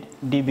 I did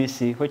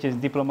DBC, which is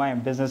Diploma in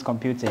Business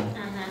Computing.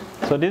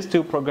 Mm-hmm. So these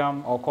two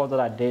programs or course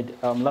that I did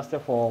lasted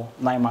for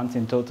 9 months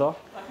in total.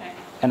 Okay.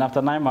 And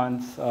after 9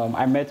 months,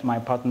 I met my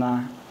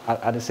partner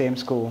at the same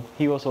school.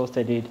 He also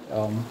studied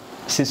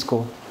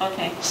Cisco,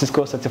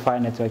 Cisco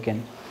Certified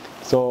Networking.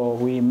 So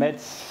we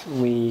met,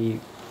 we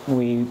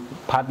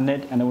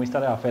partnered, and then we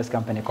started our first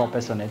company called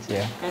Personet.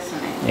 Yeah.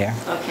 Personet. Yeah.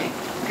 Okay.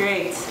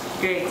 Great,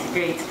 great,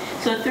 great.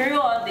 So through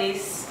all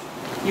this,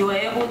 you were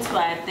able to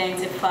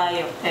identify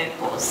your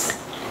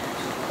purpose.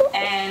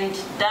 And And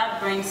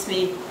that brings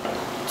me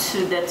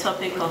to the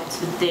topic of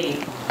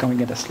today. Can we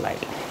get a slide?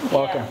 Yeah,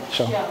 Okay,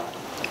 sure.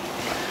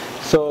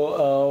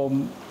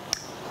 So,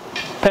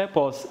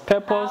 purpose.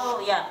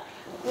 Oh, yeah.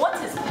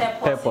 What is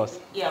purpose? Purpose.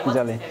 Yeah, what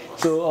Exactly. is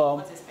purpose? So,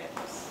 what is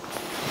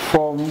purpose?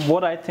 from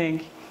what I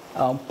think,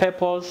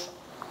 purpose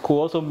could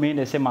also mean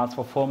the same as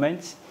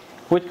fulfillment,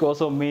 which could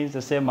also means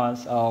the same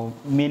as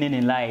meaning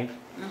in life.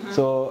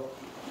 So,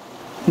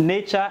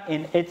 nature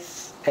in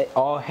its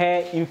or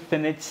her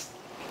infinite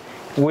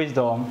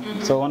wisdom.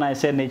 So when I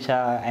say nature,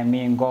 I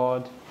mean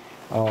God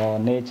or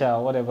nature,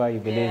 whatever you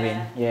believe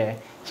in. Yeah.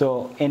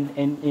 So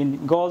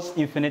in God's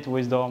infinite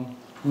wisdom,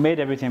 made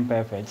everything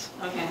perfect.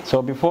 Okay.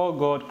 So before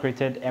God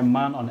created a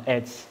man on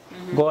earth,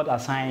 God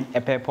assigned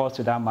a purpose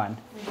to that man.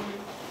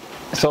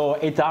 So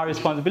it's our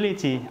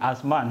responsibility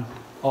as man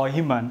or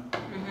human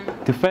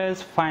to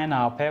first find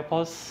our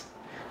purpose,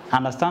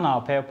 understand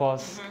our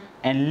purpose,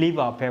 and live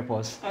our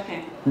purpose.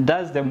 Okay.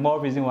 That's the more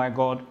reason why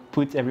God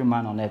put every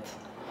man on earth.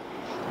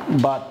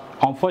 But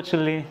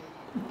unfortunately,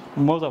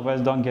 most of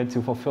us don't get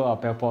to fulfill our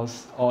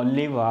purpose or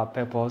live our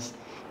purpose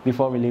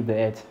before we leave the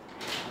earth.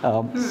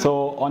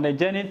 So on the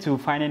journey to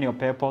finding your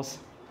purpose,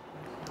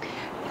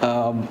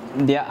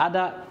 there are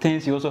other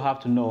things you also have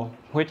to know,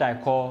 which I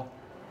call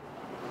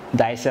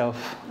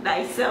thyself.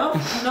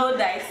 Thyself? Know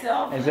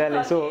thyself. Exactly.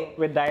 Okay. So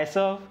with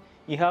thyself,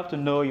 you have to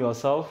know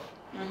yourself.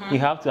 You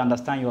have to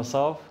understand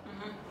yourself.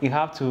 You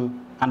have to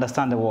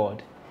understand the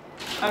world.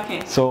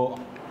 Okay. So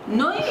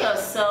knowing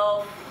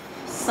yourself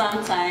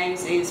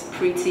sometimes is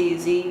pretty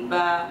easy,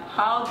 but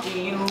how do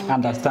you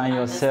understand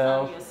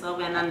yourself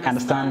and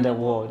understand the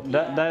world?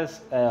 Yeah.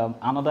 That's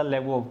another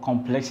level of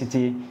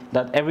complexity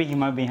that every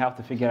human being have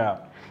to figure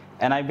out.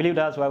 And I believe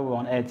that's why we're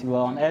on earth. We're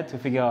on earth to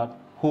figure out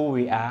who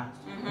we are,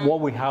 what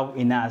we have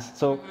in us.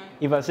 So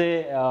if I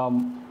say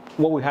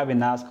what we have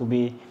in us could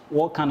be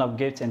what kind of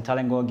gifts and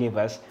talent God gave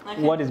us,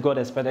 what is God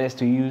expected us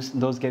to use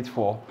those gifts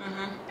for,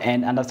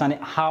 and understanding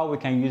how we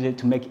can use it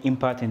to make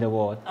impact in the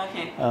world.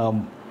 Okay.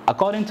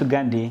 According to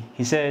Gandhi,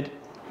 he said,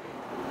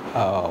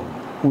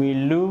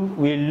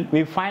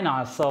 we find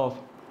ourselves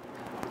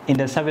in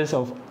the service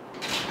of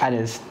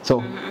others. So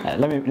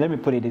let me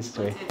put it this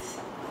way.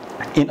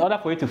 In order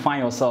for you to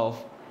find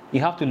yourself, you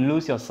have to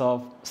lose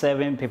yourself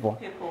serving people.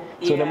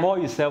 So the more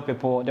you serve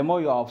people, the more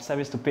you are of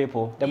service to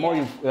people, the more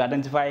you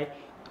identify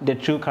the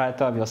true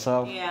character of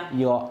yourself,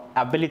 your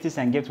abilities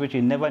and gifts which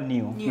you never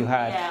knew you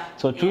had.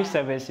 So through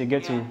service, you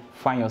get to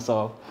find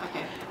yourself.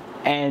 Okay.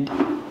 And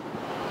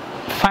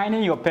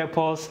finding your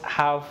purpose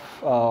have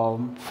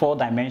 4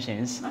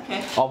 dimensions,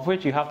 of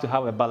which you have to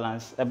have a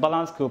balance. A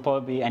balance could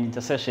probably be an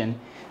intersection.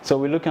 So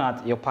we're looking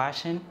at your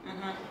passion,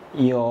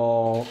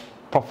 your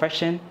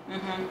profession,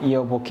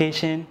 your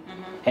vocation,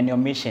 and your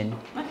mission.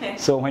 Okay.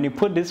 So when you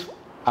put this,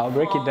 I'll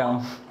break it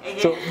down.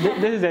 So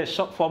this is a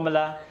short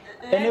formula.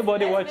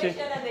 Anybody watching? Make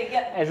sure that they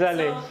get,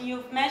 exactly. So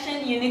you've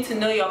mentioned you need to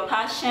know your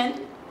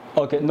passion.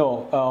 Okay,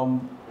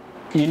 no.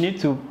 You need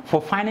to,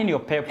 for finding your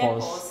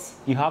purpose,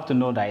 you have to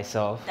know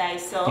thyself.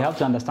 You have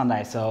to understand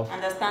thyself.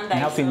 You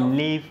have to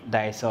live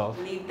thyself.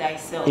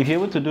 If you're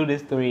able to do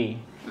these 3,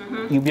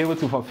 you'll be able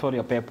to fulfill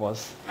your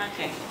purpose.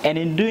 Okay. And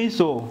in doing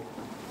so,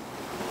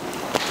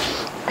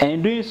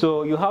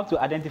 you have to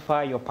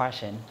identify your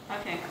passion.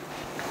 Okay.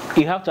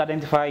 You have to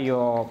identify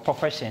your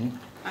profession.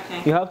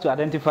 Okay. You have to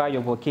identify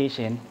your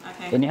vocation.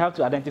 Okay. And you have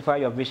to identify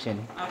your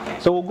vision. Okay.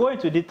 So we'll go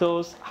into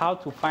details how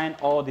to find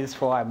all these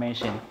 4 I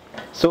mentioned.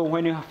 So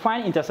when you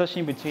find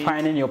intersection between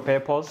finding your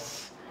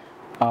purpose,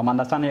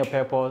 understanding your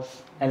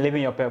purpose, and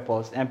living your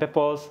purpose, and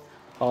purpose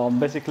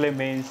basically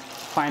means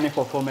finding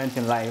fulfillment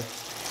in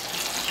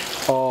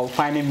life or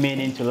finding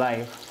meaning to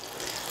life.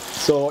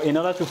 So in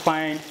order to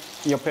find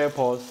your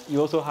purpose, you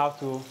also have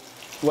to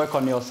work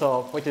on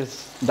yourself, which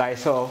is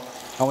thyself.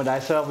 And with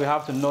thyself, you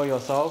have to know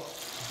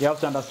yourself, you have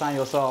to understand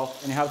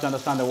yourself, and you have to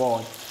understand the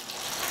world.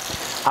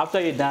 After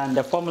you're done,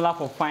 the formula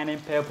for finding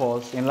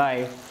purpose in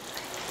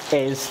life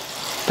is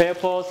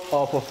purpose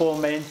or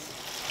fulfillment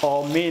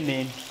or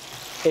meaning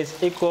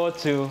is equal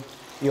to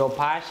your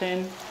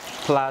passion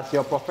plus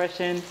your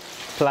profession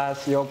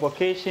plus your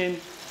vocation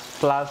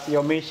plus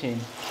your mission.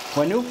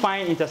 When you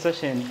find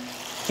intersection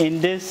in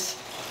this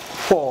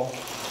 4,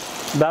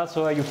 that's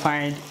where you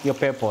find your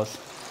purpose.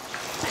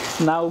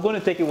 Now we're going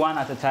to take it one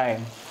at a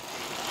time.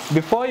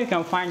 Before you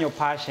can find your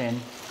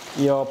passion,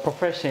 your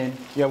profession,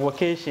 your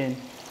vocation,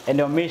 and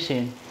your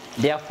mission,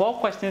 there are 4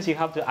 questions you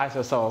have to ask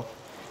yourself.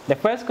 The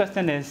first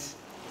question is,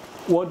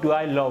 what do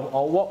I love,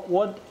 or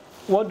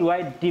what do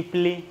I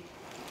deeply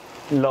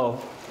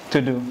love to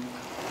do?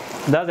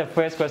 That's the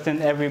first question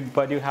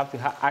everybody will have to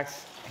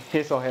ask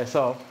his or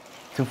herself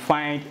to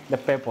find the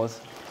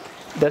purpose.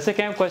 The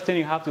second question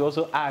you have to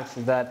also ask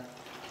is that,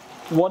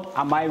 what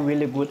am I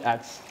really good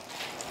at?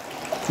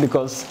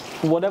 Because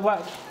whatever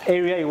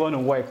area you want to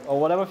work or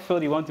whatever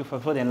field you want to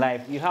fulfill in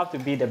life, you have to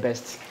be the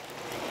best.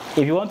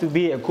 If you want to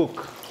be a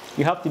cook,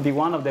 you have to be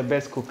one of the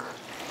best cooks.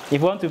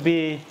 If you want to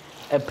be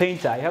a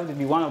painter, you have to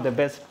be one of the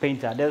best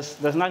painter.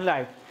 There's not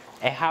like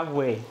a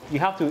halfway. You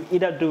have to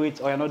either do it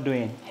or you're not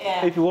doing.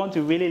 Yeah. If you want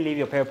to really live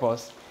your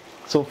purpose.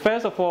 So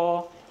first of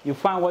all, you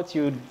find what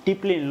you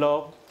deeply in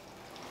love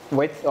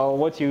with, or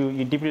what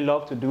you deeply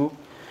love to do.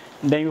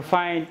 Then you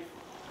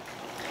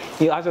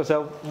ask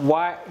yourself,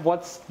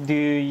 what do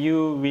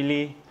you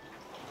really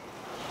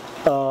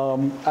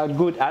are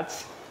good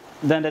at?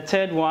 Then the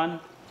third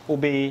one will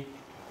be,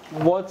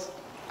 what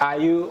are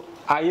you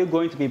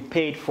going to be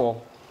paid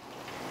for?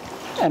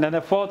 And then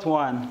the fourth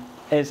one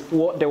is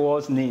what the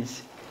world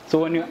needs. So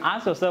when you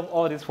ask yourself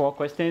all these 4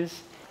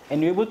 questions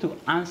and you're able to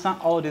answer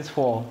all these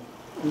 4,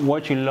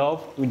 what you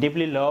love, you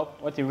deeply love,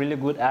 what you're really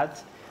good at,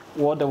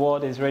 what the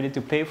world is ready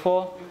to pay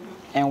for,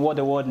 and what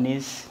the world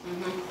needs,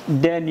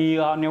 then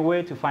you are on your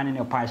way to finding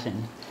your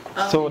passion.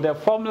 Okay. So the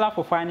formula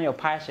for finding your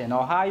passion,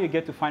 or how you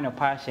get to find your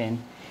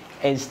passion,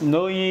 is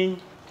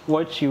knowing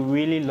what you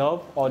really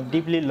love or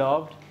deeply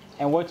loved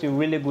and what you're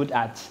really good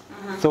at.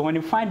 So when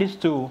you find these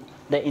two,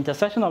 the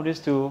intersection of these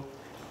two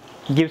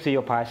gives you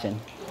your passion.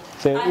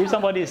 So if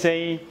somebody is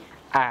saying,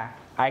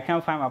 I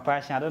can't find my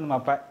passion, I don't know my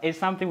passion, it's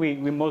something we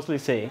mostly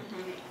say.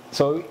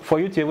 So for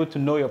you to be able to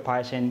know your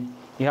passion,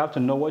 you have to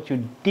know what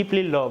you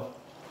deeply love.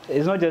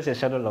 It's not just a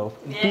shadow love,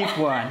 deep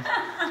one.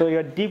 So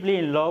you're deeply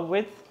in love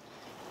with.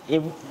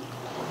 If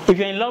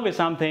you're in love with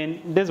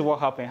something, this is what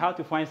happens. How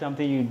to find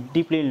something you're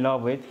deeply in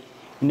love with.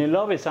 When you're in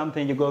love with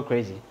something, you go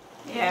crazy.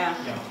 Yeah.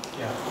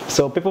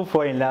 So people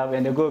fall in love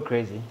and they go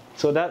crazy.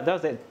 So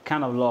that's the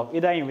kind of love.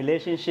 Either in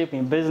relationship,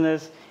 in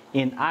business,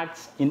 in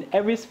arts, in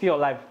every sphere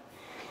of life,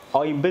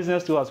 or in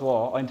business too as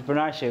well, or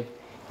entrepreneurship,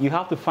 you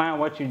have to find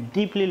what you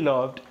deeply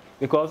loved,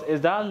 because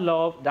it's that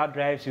love that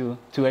drives you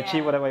to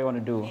achieve whatever you want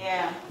to do.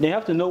 Yeah. Then you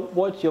have to know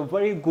what you're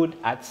very good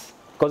at,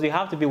 because you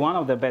have to be one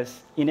of the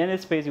best in any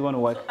space you want to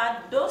work. So are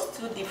those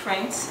two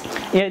different?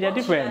 Yeah, they're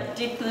different.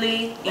 You're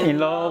deeply in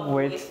love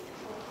with.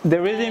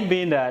 The reason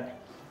being that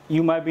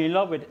you might be in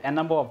love with a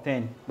number of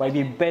things, but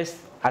be best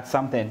at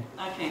something.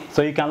 Okay.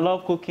 So you can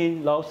love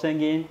cooking, love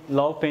singing,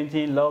 love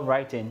painting, love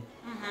writing,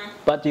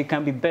 but you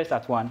can be best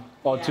at one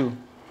or two.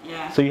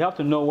 Yeah. So you have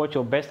to know what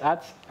you're best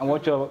at and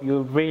what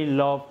you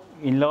really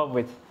in love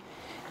with.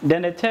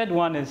 Then the third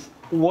one is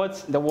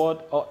what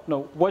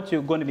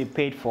you're going to be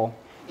paid for.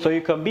 So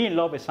you can be in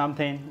love with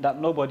something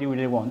that nobody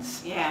really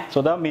wants. Yeah.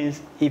 So that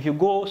means if you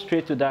go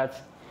straight to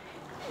that,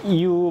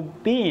 you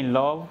be in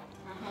love,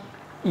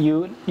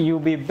 you'll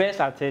be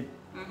best at it,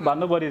 but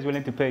nobody is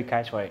willing to pay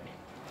cash for it.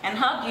 And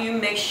how do you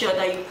make sure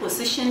that you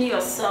position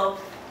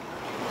yourself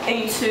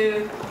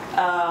into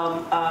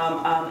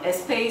a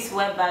space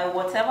whereby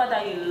whatever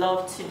that you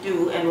love to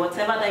do and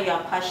whatever that you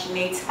are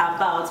passionate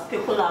about,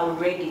 people are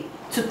ready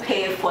to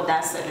pay for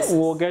that service?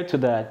 We'll get to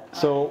that.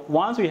 So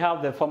once we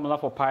have the formula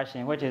for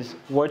passion, which is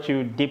what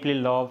you deeply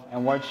love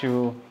and what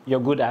you're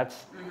good at,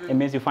 it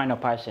means you find your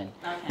passion.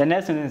 Okay. The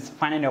next thing is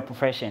finding your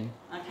profession.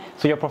 Okay.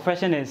 So your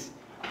profession is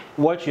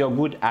what you're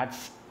good at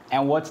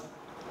and what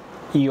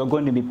you're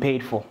going to be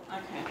paid for.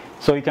 Okay.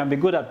 So you can be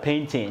good at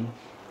painting,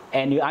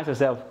 and you ask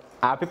yourself,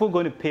 are people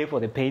going to pay for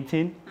the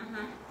painting?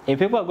 If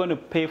people are going to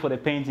pay for the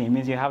painting, it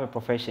means you have a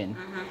profession.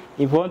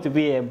 If you want to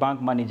be a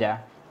bank manager,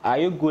 are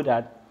you good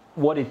at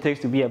what it takes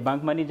to be a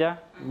bank manager?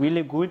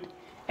 Really good?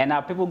 And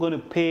are people going to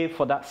pay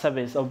for that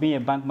service of being a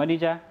bank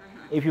manager?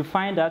 If you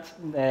find that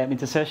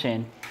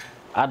intersection,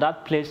 at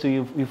that place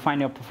you find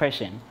your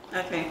profession.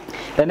 Okay.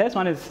 The next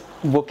one is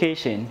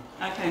vocation.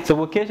 Okay. So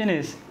vocation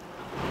is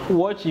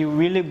what you're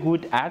really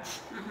good at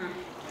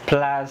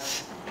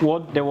plus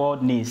what the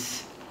world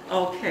needs.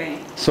 Okay.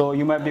 So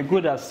you might be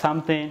good at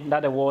something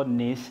that the world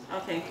needs.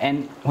 Okay.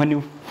 And when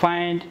you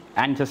find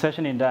an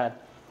intersection in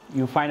that,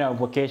 you find a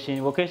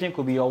vocation. Vocation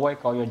could be your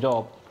work or your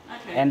job.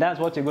 Okay. And that's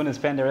what you're going to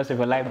spend the rest of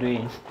your life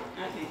doing.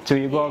 Okay. So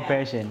you go on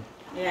pension.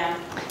 Yeah.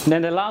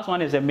 Then the last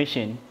one is a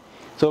mission.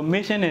 So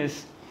mission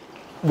is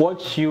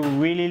what you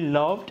really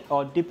loved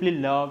or deeply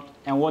loved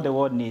and what the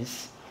world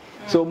needs.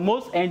 So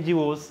most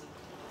NGOs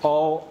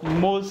or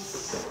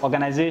most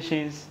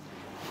organizations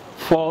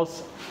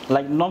falls,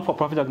 like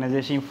non-for-profit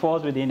organization,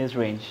 falls within this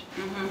range.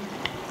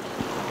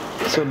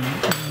 So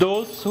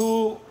those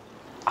who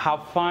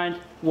have found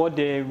what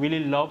they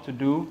really love to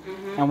do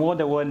and what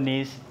the world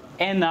needs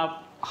end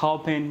up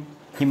helping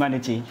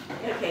humanity.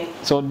 Okay.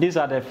 So these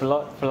are the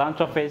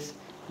philanthropists,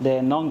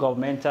 the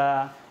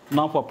non-governmental,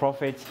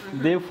 non-for-profit.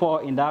 They fall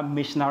in that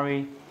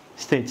missionary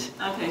state.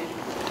 Okay.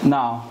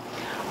 Now,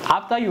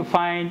 after you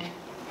find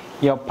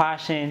your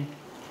passion,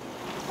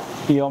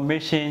 your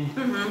mission,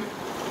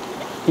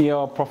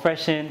 your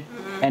profession,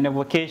 and your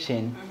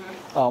vocation,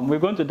 we're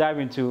going to dive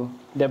into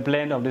the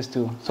blend of these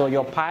two. So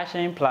your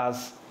passion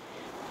plus,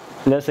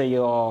 let's say,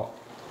 your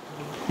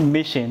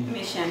mission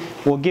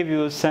will give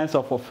you a sense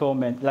of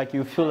fulfillment. Like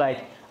you feel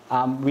like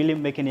I'm really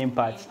making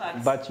impact,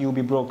 but you'll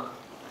be broke.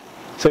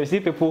 So you see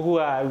people who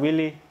are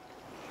really,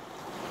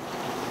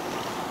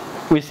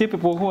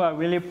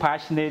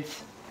 passionate,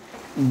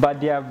 but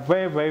they are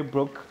very, very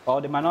broke,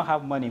 or they might not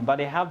have money, but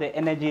they have the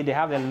energy, they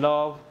have the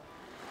love,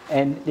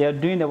 and they are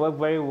doing the work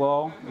very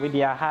well with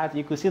their heart.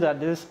 You could see that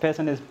this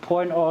person is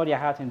pouring all their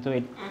heart into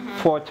it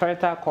for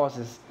charitable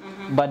causes,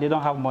 but they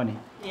don't have money,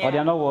 or they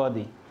are not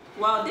worthy.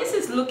 Wow, this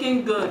is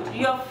looking good.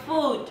 Your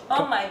food,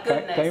 oh my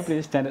goodness. Can you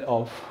please stand it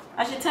off?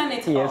 I should turn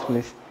it Yes, off.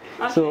 please.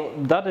 Okay. So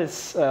that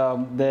is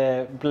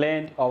the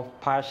blend of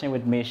passion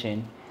with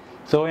mission.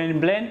 So when you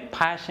blend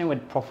passion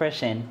with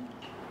profession,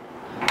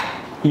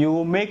 you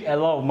will make a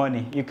lot of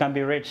money. You can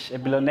be rich, a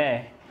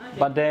billionaire,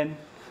 but then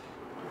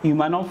you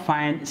might not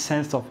find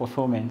sense of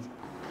fulfillment.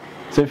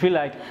 So you feel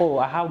like, oh,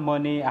 I have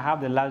money, I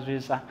have the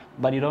luxuries,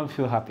 but you don't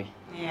feel happy.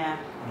 Yeah.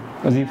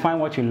 Because you find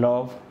what you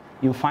love,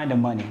 you find the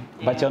money,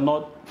 but you're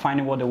not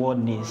finding what the world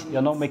needs.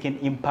 You're not making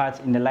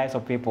impact in the lives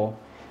of people.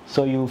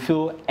 So you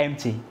feel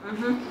empty.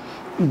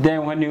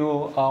 Then when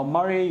you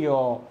marry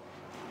your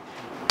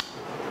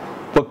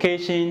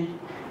vocation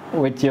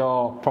with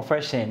your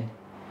profession,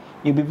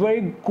 you'll be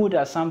very good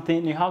at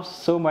something, you have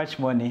so much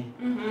money,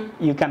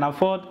 you can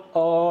afford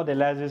all the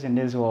luxuries in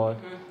this world,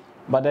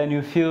 but then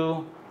you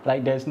feel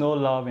like there's no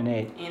love in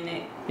it.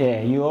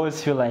 Yeah, you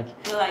always feel like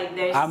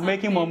I'm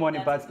making more money,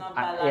 but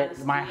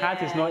my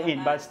heart is not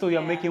in, but still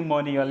you're making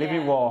money, you're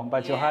living well,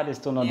 but your heart is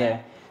still not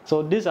there.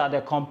 So these are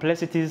the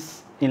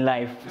complexities in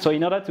life. So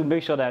in order to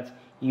make sure that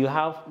you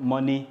have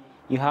money,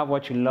 you have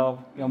what you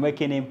love, you're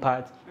making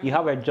impact, you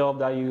have a job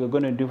that you're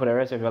going to do for the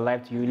rest of your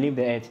life till you leave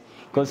the earth.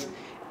 Because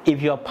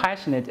if you're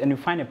passionate and you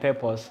find a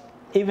purpose,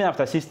 even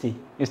after 60,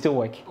 you still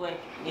work.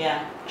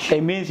 Yeah.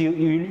 It means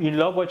you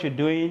love what you're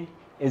doing,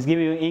 it's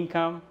giving you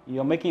income,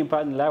 you're making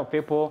impact in the life of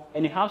people,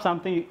 and you have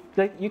something,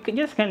 like you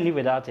just can't live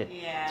without it.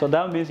 Yeah. So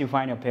that means you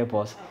find your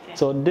purpose.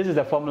 So this is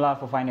the formula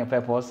for finding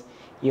your purpose.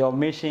 Your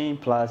mission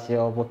plus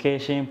your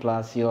vocation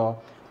plus your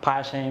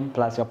passion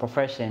plus your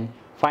profession,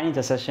 finding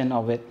intersection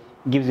of it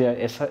gives you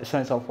a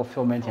sense of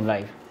fulfillment in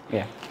life.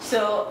 Yeah.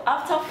 So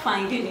after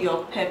finding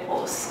your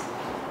purpose,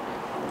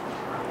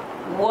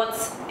 what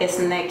is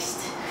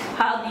next?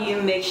 How do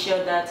you make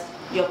sure that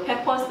your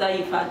purpose that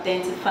you've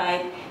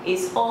identified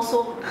is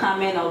also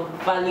coming of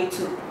value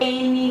to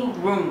any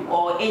room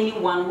or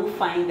anyone who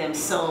find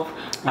themselves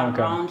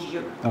around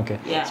you? Okay.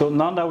 Yeah. So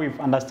now that we've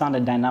understand the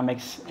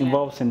dynamics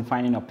involved in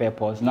finding a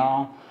purpose,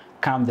 now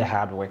comes the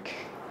hard work.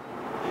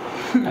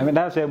 I mean,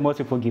 that's where most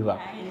people give up.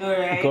 I know,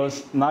 right?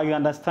 Because now you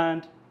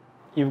understand,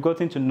 you've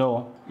gotten to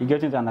know, you're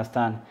getting to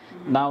understand.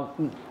 Now,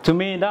 to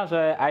me, that's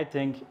why I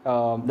think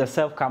the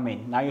self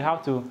coming. Now you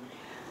have to,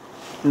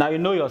 now you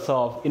know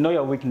yourself, you know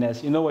your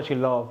weakness, you know what you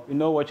love, you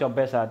know what you're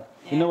best at,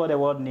 you know what the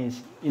world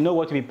needs, you know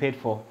what to be paid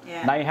for.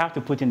 Now you have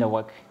to put in the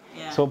work.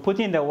 So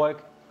putting in the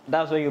work,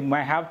 that's where you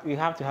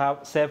have to have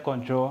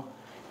self-control,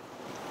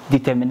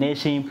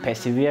 determination,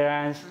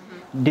 perseverance,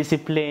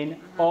 discipline,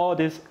 all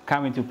this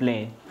come into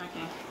play.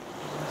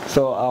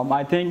 So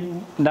I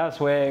think that's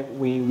where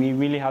we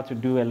really have to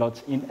do a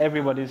lot in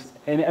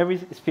every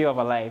sphere of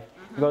our life.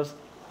 Because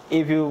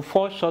if you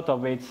fall short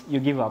of it, you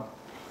give up.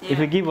 If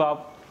you give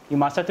up, you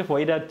must settle for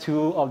either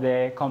two of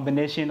the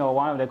combination or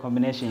one of the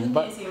combination.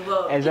 But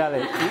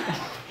exactly,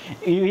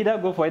 you either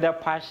go for either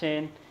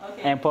passion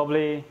and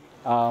probably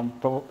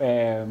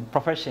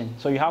profession.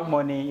 So you have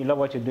money, you love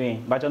what you're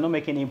doing, but you're not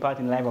making impact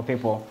in the life of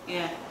people.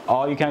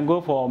 Or you can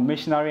go for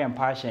missionary and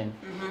passion.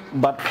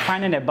 But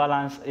finding a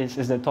balance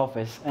is the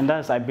toughest, and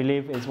that's, I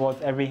believe, is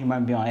what every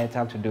human being on earth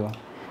have to do.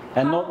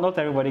 And not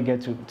everybody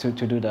gets to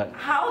do that.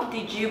 How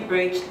did you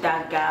bridge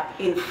that gap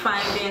in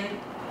finding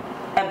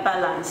a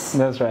balance?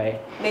 That's right.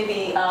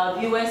 Maybe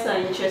viewers are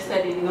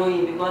interested in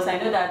knowing, because I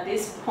know that at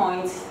this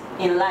point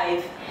in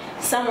life,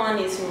 someone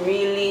is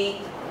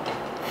really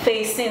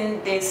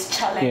facing this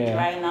challenge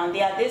right now.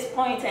 They're at this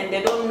point and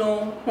they don't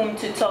know whom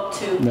to talk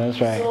to.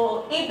 That's right.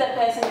 So if the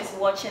person is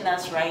watching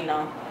us right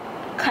now,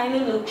 kindly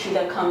look through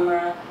the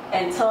camera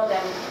and tell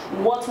them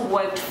what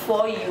worked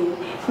for you.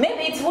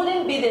 Maybe it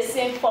wouldn't be the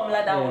same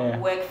formula that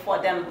would work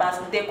for them,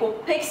 but they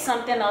could pick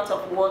something out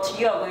of what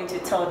you are going to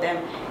tell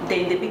them,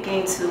 then they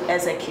begin to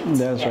execute.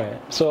 That's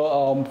right.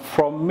 So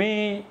from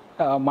me,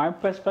 my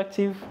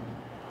perspective,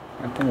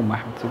 I think I might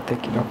have to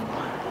take it off.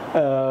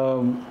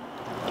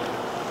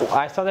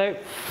 I started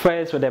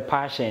first with a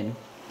passion.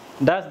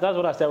 That's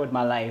what I started with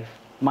my life.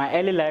 My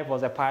early life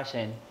was a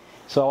passion.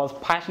 So I was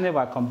passionate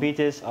about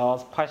computers, I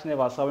was passionate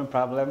about solving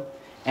problems,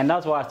 and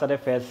that's why I started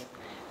first.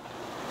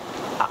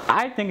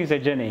 I think it's a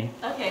journey.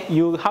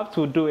 You have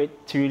to do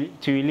it to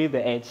relieve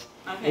the edge.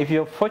 If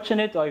you're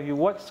fortunate or if you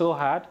work so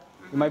hard,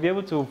 you might be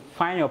able to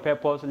find your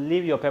purpose,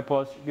 live your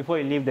purpose before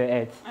you leave the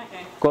earth.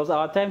 Because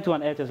our time to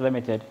an earth is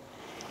limited.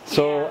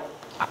 So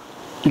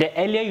the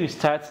earlier you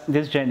start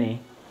this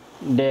journey,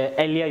 the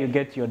earlier you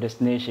get to your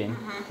destination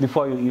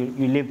before you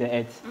leave the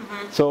earth.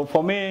 So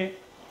for me,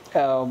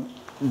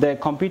 the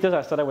computers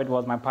I started with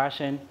was my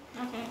passion.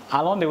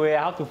 Along the way,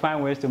 I had to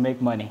find ways to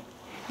make money.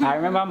 I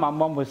remember my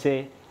mom would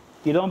say,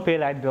 "You don't pay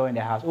light bill in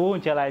the house. Who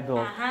won't pay light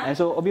bill?" And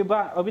so, obi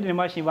the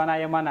machine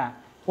because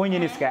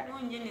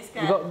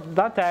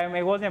that time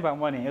it wasn't about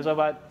money. It was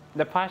about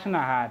the passion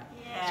I had.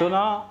 So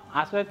now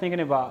I started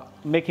thinking about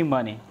making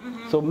money.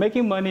 So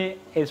making money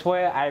is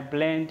where I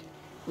blend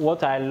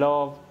what I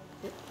love,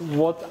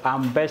 what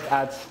I'm best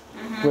at,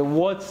 with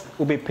what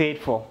will be paid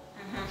for.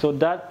 So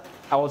that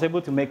I was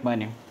able to make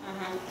money.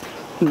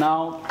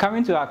 Now,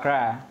 coming to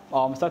Accra,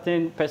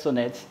 starting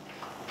Personet,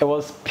 it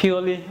was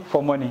purely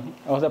for money.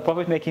 It was a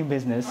profit-making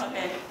business.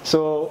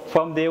 So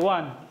from day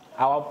one,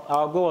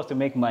 our goal was to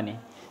make money.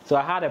 So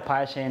I had a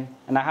passion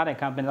and I had a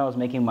company that was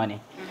making money.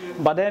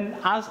 But then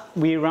as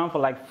we ran for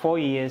like 4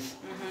 years,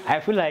 I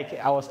feel like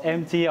I was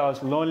empty, I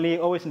was lonely,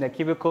 always in the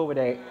cubicle with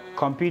a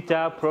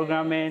computer,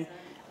 programming.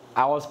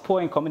 I was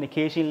poor in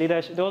communication,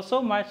 leadership. There was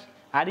so much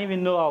I didn't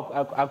even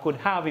know I could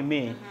have in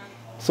me.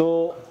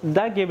 So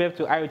that gave birth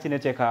to IoT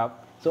Network Hub.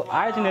 So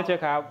IoT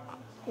Network Hub,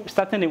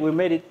 starting it, we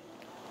made it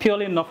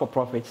purely not for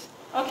profits.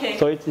 Okay.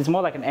 So it's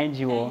more like an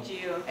NGO.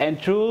 And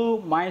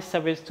through my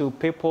service to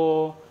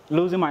people,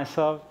 losing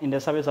myself in the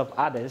service of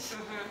others,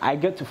 I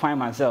get to find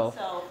myself.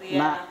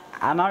 Now,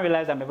 I now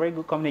realize I'm a very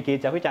good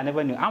communicator, which I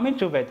never knew. I'm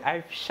introvert.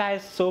 I shy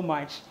so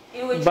much.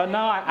 But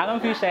now I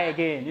don't feel shy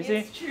again. You see?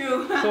 It's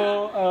true.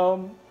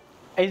 So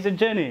it's a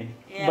journey.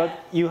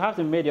 But you have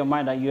to make your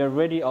mind that you are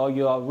ready or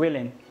you are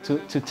willing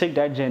to take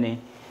that journey.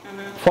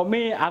 For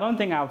me, I don't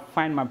think I've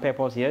found my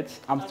purpose yet.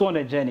 I'm still on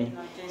a journey.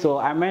 So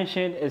I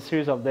mentioned a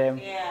series of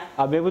them.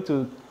 I'll be able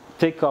to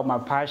take care of my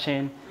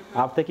passion.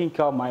 I've taken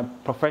care of my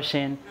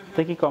profession,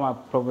 taking care of my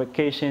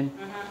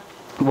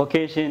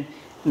vocation.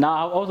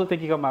 Now I'm also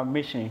taking care of my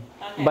mission.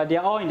 But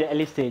they're all in the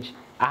early stage.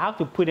 I have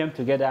to put them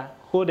together,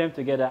 hold them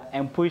together,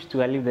 and push to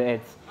leave the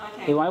earth.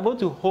 If I'm able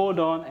to hold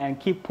on and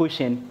keep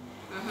pushing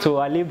to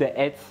leave the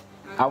earth,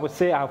 I would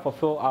say I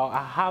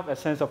have a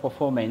sense of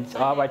fulfillment,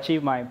 or I've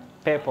achieved my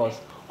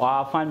purpose, or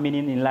I'll find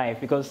meaning in life.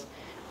 Because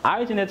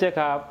IoT Network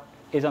Hub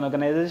is an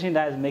organization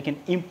that is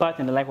making impact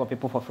in the life of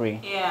people for free.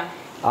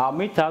 Our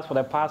meetups for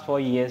the past 4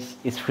 years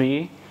is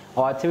free.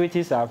 Our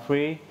activities are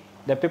free.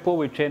 The people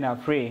we train are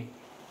free.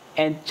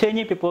 And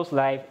changing people's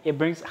life, it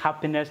brings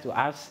happiness to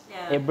us.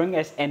 It brings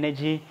us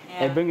energy.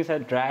 It brings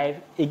us drive.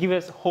 It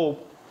gives us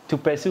hope to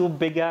pursue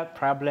bigger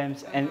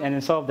problems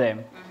and solve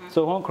them.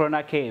 So when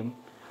Corona came,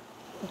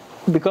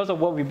 because of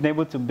what we've been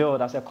able to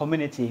build as a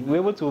community, we were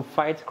able to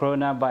fight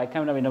Corona by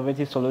coming up with an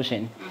innovative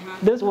solution.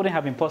 This wouldn't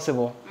have been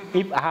possible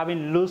if I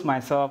hadn't lost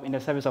myself in the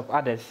service of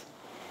others.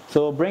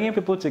 So bringing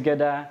people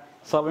together,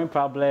 solving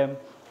problems,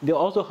 they're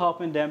also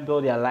helping them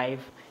build their life.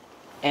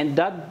 And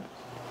that,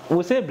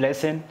 we'll say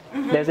blessing.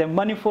 There's a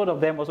manifold of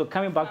them also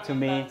coming back to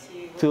me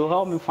to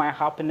help me find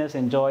happiness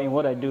and joy in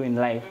what I do in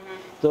life.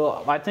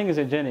 So I think it's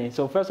a journey.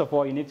 So first of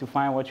all, you need to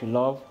find what you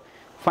love.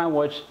 Find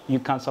what you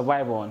can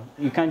survive on.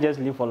 You can't just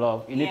live for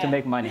love. You need to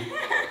make money.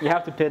 You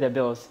have to pay the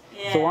bills.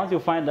 So once you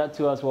find that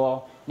too as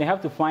well, you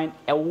have to find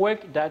a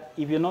work that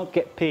if you not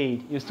get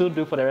paid, you still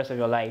do for the rest of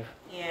your life.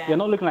 You're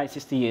not looking like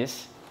 60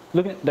 years.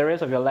 Look at the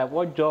rest of your life.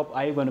 What job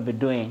are you going to be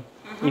doing?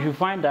 If you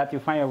find that, you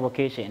find your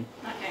vocation.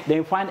 Then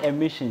you find a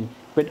mission.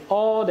 With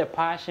all the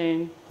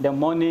passion, the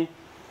money,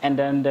 and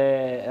then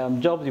the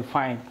jobs you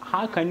find,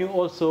 how can you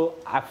also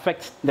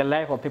affect the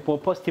life of people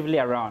positively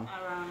around?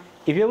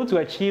 If you're able to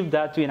achieve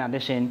that too in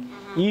addition,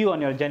 you're on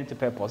your journey to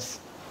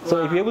purpose.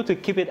 So if you're able to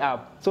keep it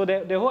up, so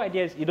the whole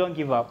idea is you don't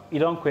give up, you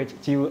don't quit,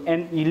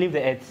 and you leave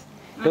the earth.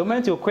 The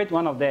moment you quit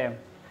one of them,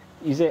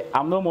 you say,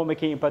 I'm no more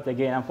making impact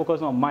again, I'm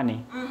focusing on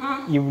money.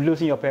 You're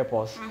losing your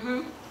purpose.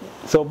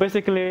 So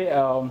basically,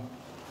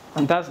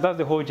 that's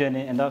the whole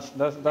journey, and that's it.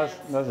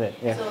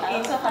 So I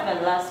also have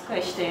a last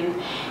question.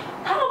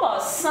 How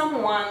about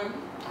someone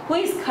who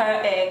is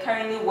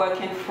currently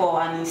working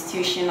for an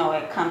institution or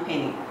a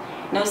company?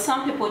 Now,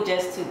 some people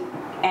just to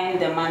earn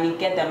the money,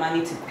 get the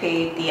money to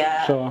pay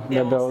their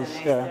bills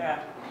and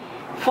etc.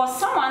 For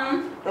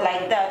someone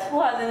like that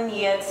who hasn't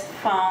yet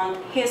found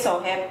his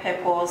or her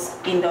purpose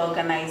in the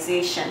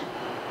organization,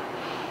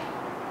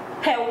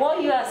 per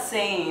what you are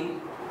saying,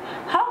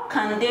 how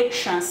can they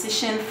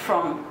transition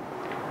from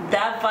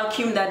that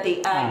vacuum that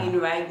they are in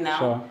right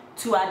now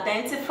to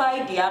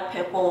identify their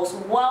purpose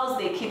whilst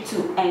they keep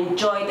to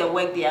enjoy the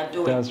work they are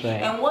doing? That's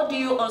right. And what do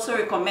you also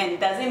recommend?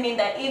 Does it mean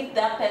that if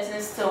that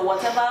person still,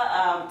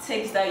 whatever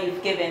tips that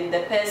you've given,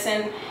 the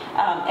person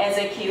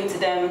executes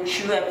them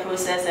through a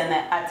process and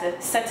at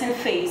a certain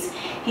phase,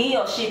 he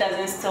or she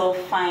doesn't still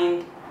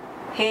find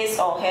his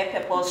or her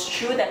purpose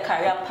through the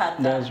career path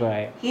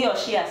that he or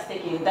she has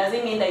taken? Does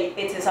it mean that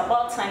it is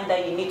about time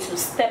that you need to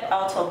step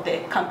out of the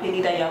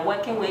company that you're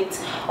working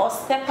with, or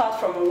step out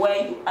from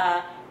where you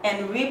are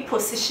and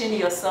reposition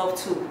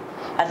yourself to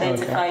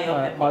identify your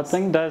purpose? I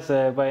think that's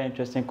a very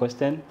interesting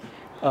question.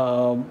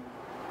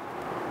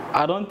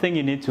 I don't think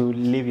you need to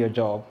leave your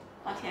job,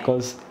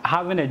 because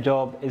having a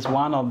job is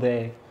one of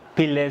the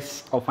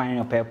pillars of finding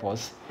your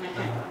purpose.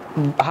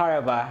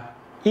 However,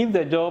 if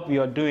the job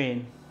you're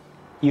doing,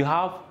 you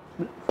have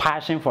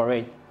passion for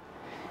it,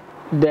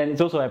 then it's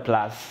also a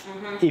plus.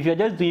 If you're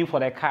just doing for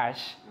the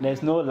cash,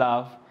 there's no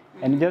love,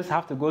 and you just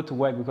have to go to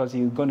work because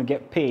you're going to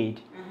get paid,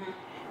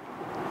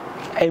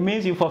 it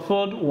means you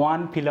fulfilled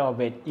one pillar of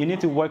it. You need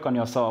to work on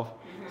yourself.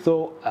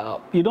 So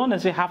you don't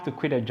necessarily have to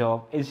quit a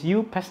job. It's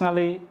you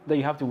personally that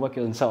you have to work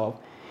on yourself.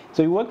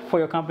 So you work for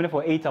your company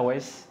for 8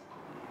 hours,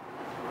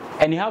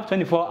 and you have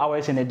 24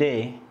 hours in a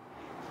day.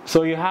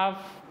 So you have,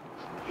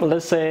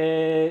 let's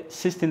say,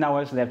 16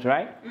 hours left,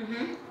 right?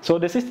 So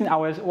the 16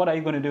 hours, what are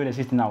you going to do with the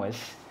 16 hours?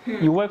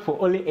 You work for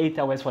only 8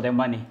 hours for the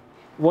money.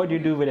 What do you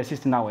do with the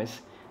 16 hours?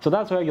 So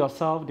that's where your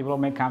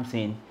self-development comes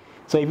in.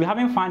 So if you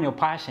haven't found your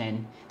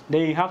passion,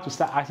 then you have to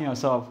start asking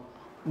yourself,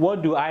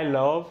 what do I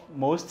love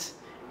most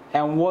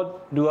and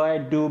what do I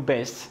do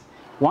best.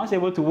 Once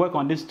you're able to work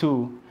on these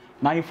two,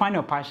 now you find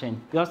your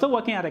passion. You're still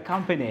working at a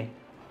company,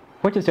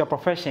 which is your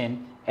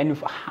profession, and you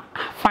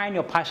find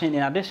your passion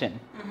in addition.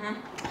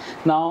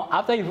 Now,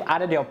 after you've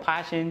added your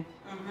passion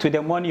to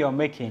the money you're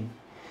making,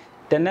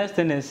 the next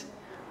thing is,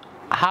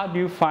 how do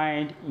you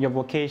find your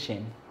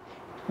vocation?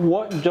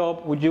 What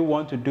job would you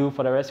want to do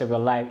for the rest of your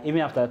life,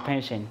 even after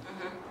pension?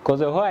 Because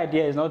the whole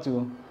idea is not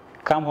to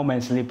come home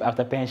and sleep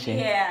after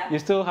pension. You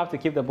still have to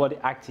keep the body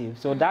active.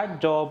 So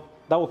that job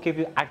that will keep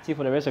you active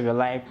for the rest of your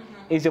life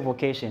is your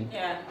vocation,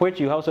 which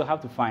you also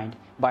have to find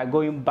by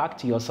going back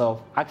to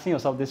yourself, asking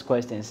yourself these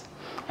questions.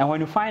 And when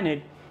you find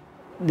it,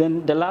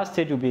 then the last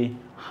stage will be,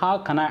 how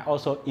can I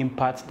also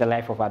impact the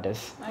life of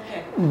others?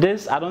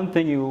 This, I don't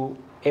think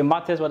it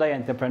matters whether you're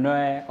an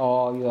entrepreneur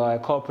or you're a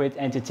corporate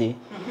entity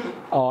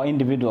or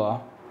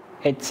individual.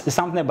 It's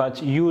something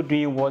about you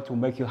doing what will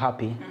make you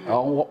happy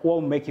or what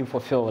will make you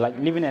fulfill, like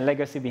leaving a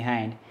legacy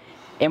behind.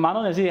 It might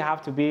not necessarily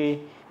have to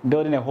be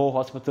building a whole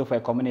hospital for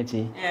a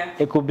community.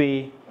 It could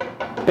be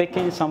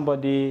picking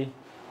somebody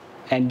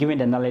and giving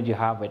the knowledge you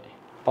have it.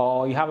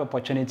 Or you have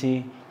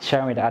opportunity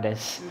sharing with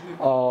others,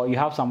 or you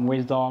have some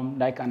wisdom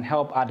that can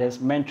help others,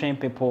 mentoring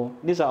people.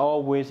 These are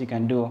all ways you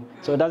can do.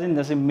 So it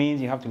doesn't mean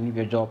you have to leave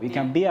your job. You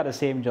can be at the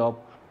same job,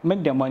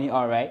 make the money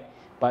all right,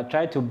 but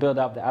try to build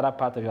up the other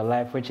part of your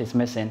life which is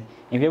missing.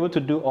 If you're able to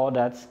do all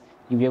that,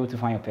 you'll be able to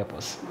find your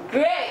purpose.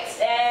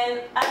 Great,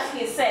 and as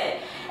he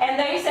said, and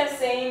there is a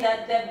saying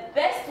that the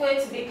best way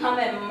to become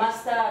a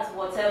master at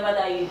whatever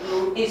that you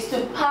do is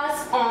to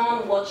pass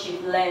on what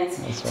you've learned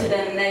to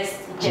the next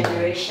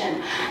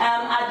generation.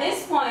 At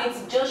this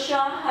point,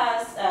 Joshua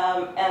has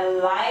a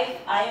live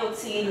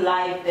IoT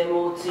live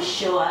demo to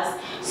show us,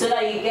 so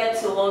that you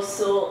get to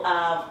also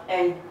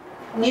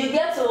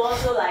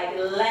like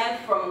learn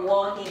from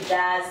what he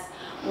does,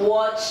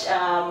 watch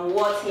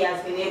what he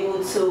has been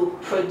able to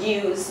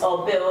produce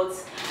or build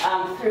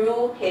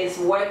through his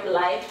work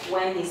life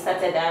when he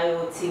started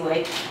IoT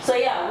work. So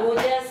yeah, we'll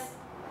just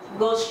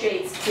go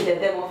straight to the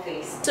demo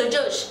phase. So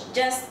Josh,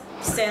 just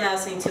send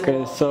us into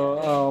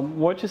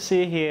what you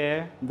see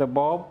here, the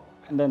bulb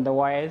and then the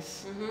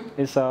wires,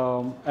 is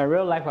a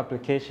real life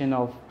application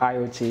of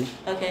IoT.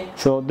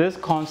 So this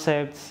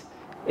concept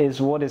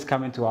is what is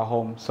coming to our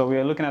home. So we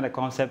are looking at a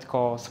concept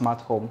called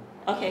smart home.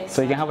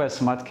 So you can have a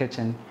smart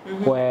kitchen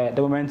where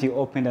the moment you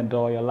open the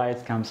door, your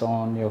light comes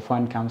on, your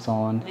fan comes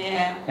on,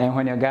 and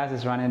when your gas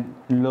is running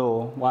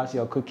low whilst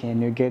you're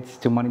cooking, you get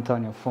to monitor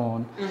on your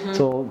phone.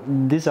 So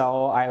these are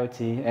all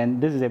IoT, and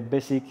this is a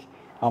basic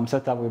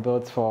setup we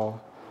built for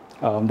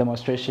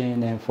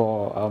demonstration and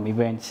for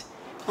events.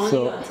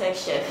 Only on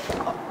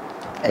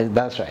TechChef.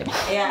 That's right.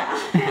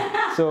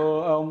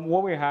 So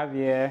what we have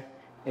here,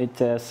 it's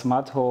a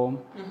smart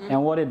home,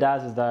 and what it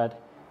does is that,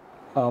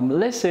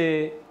 let's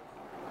say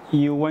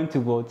you went to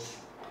vote,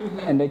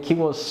 and the queue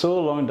was so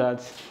long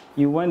that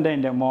you went there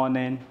in the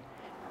morning,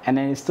 and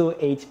then it's still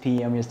 8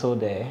 p.m. you're still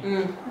there.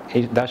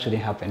 That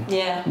shouldn't happen.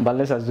 But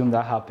let's assume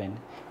that happened,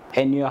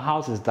 and your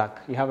house is dark.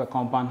 You have a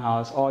compound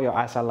house, all your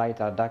outside lights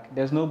are dark.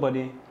 There's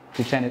nobody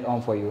to turn it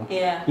on for you.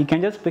 You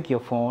can just pick your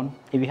phone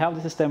if you have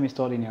the system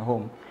installed in your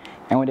home,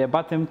 and with a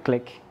button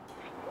click,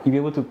 you'll be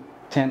able to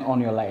turn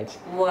on your lights.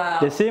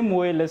 The same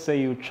way, let's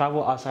say you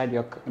travel outside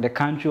the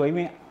country or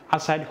even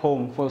outside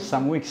home for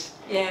some weeks.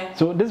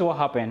 So this is what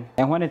happened.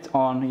 And when it's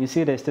on, you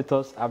see the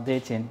status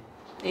updating.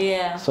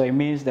 So it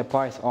means the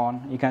power is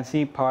on. You can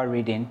see power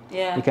reading.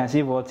 You can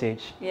see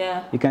voltage.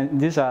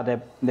 These are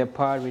the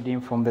power reading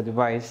from the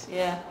device.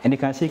 And you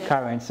can see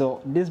current.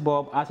 So this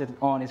bulb, as it's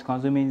on, is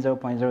consuming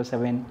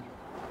 0.07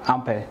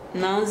 ampere.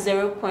 Now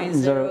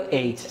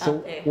 0.08.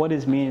 So what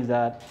this means is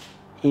that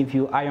if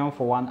you iron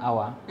for 1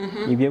 hour,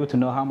 you'll be able to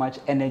know how much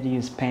energy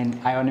you spend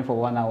ironing for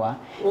 1 hour.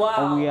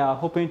 And we are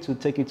hoping to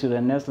take it to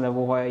the next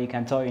level where you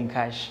can tell in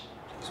cash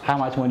how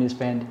much money you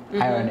spend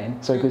ironing.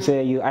 So you could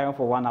say you iron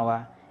for 1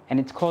 hour and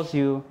it costs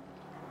you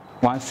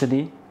 1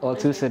 cedi or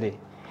 2 cedi.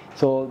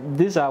 So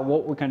these are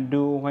what we can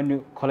do when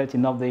you collect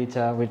enough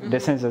data with the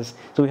sensors.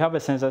 So we have the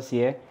sensors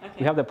here.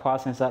 We have the power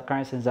sensor,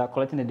 current sensor,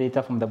 collecting the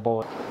data from the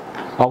board,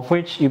 of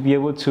which you'll be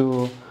able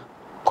to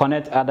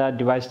connect other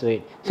devices to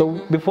it. So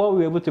before we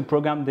were able to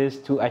program this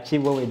to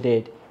achieve what we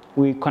did,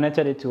 we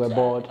connected it to a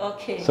board.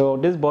 So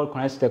this board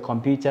connects to the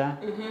computer.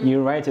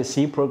 You write a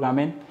C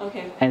programming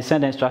and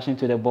send the instruction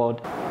to the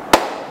board.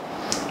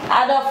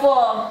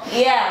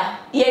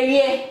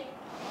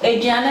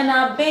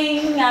 Ejana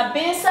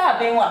bing sa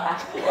bing wa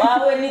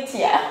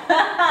wanitia.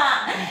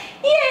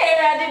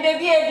 The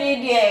baby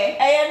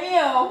I am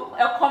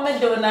a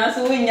commodore now,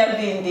 so we never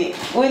been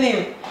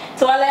winning.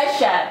 So I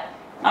shot.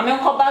 I mean,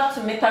 go back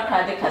to Meta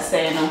Cardi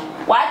Casino.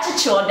 Watch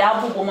it, your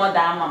double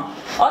dama.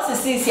 Also,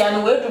 see,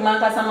 and wait to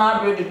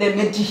Mancasama bread the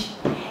Meji.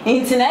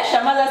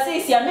 International mother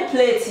says, you are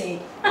plating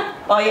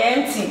or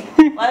empty.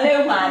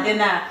 Well,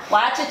 dinner.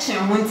 Watch it,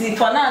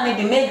 for now,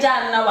 the major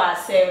now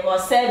serve or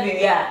serve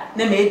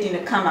the maid in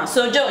the camera.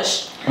 So,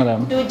 Josh,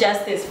 do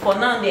justice for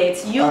now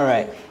that you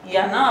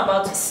are now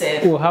about to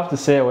serve. We'll have to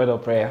say a word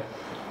of prayer.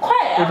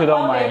 Quiet, if you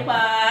don't mind.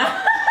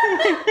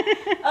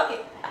 Okay,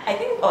 I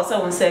think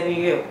also on 7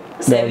 years.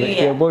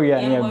 Yeah, boy,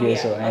 yeah, near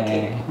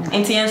Okay.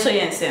 And Tienso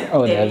Yensen.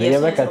 Oh, yeah,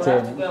 yes, look at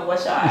to go and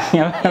wash our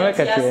hands.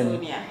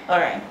 All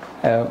right.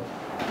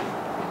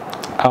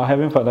 Our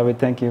Heavenly Father, we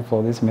thank you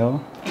for this meal.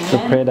 We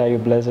pray that you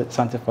bless it,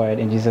 sanctify it.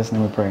 In Jesus'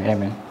 name we pray.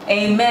 Amen.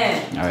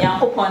 Amen.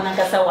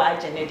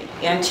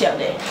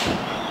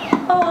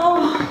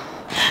 Oh,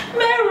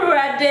 Mary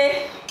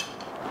Rade.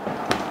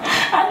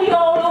 And you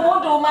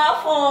all do my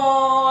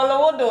phone.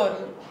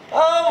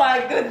 Oh my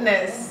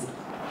goodness.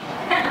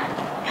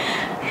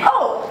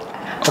 Oh,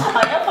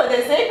 for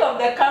the sake of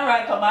the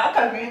camera, come back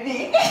and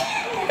read.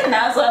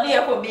 Now, so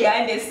there for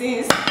behind the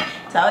scenes.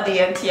 How the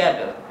empty.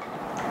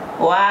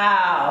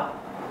 Wow.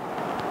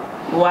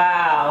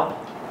 Wow.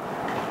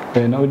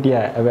 You know,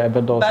 dear,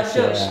 but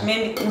Josh,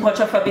 maybe what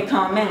of a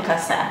become men,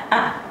 Cassa.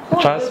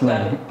 Trust me,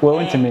 we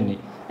went to many.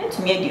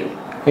 To meet you.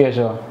 Yeah,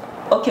 sure.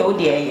 Okay, oh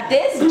dear.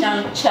 This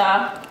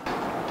juncture.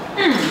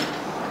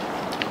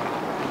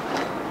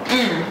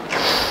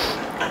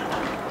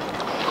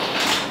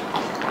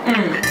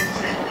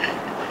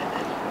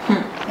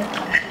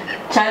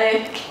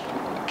 Charlie,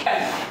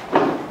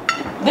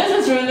 this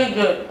is really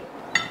good.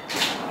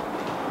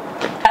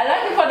 I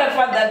like it for the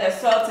fact that the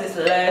salt is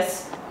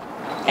less,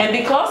 and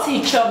because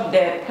he chopped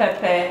the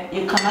pepper,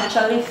 you can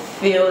actually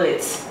feel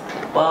it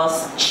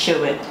whilst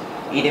chewing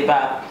it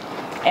back.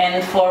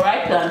 And for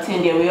ripe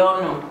plantain, we all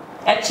know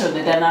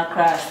actually they're not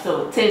crushed,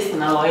 so taste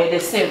now the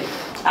same.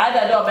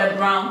 Either they'll be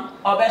brown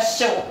or be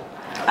show,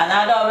 and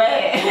either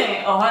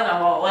be or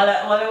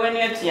when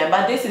you're here.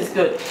 But this is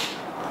good.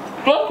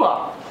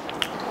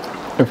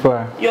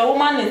 Your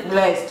woman is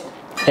blessed.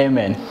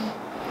 Amen.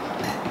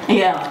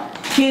 Yeah,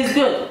 he's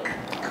good.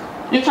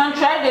 You can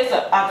try this.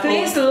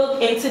 Please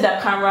look into the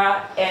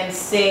camera and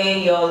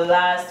say your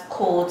last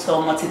quote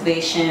or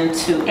motivation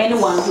to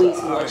anyone who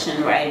is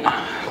watching right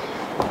now.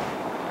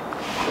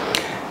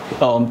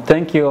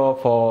 Thank you all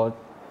for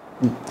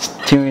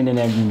tuning in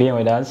and being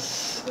with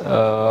us.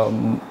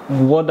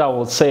 What I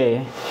would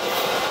say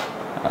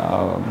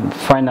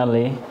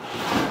finally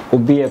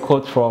would be a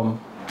quote from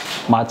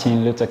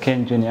Martin Luther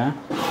King Jr.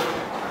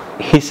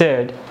 He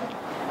said,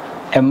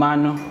 "A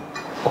man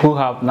who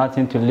have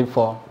nothing to live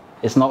for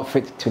is not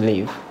fit to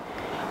live.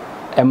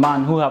 A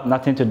man who have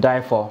nothing to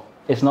die for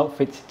is not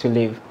fit to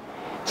live."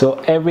 So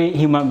every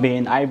human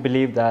being, I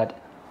believe that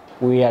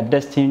we are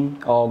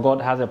destined, or God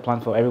has a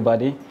plan for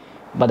everybody,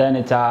 but then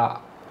it's our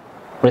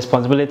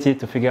responsibility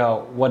to figure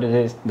out what it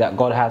is that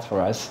God has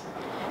for us.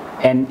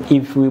 And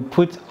if we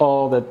put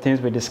all the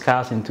things we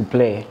discuss into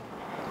play,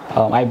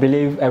 I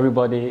believe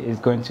everybody is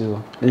going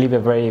to live a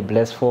very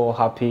blissful,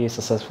 happy,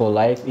 successful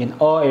life in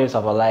all areas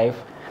of our life,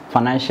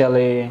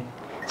 financially,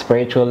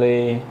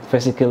 spiritually,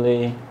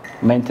 physically,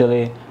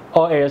 mentally,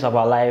 all areas of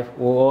our life.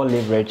 We'll all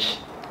live rich.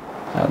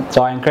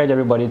 So I encourage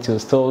everybody to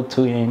still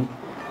tune in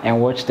and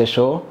watch the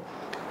show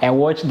and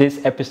watch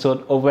this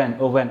episode over and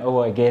over and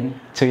over again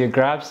till you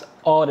grasp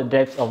all the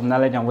depths of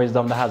knowledge and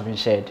wisdom that has been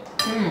shared.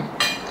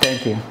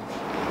 Thank you.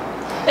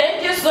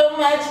 Thank you so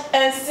much,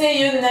 and see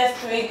you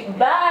next week.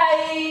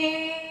 Bye.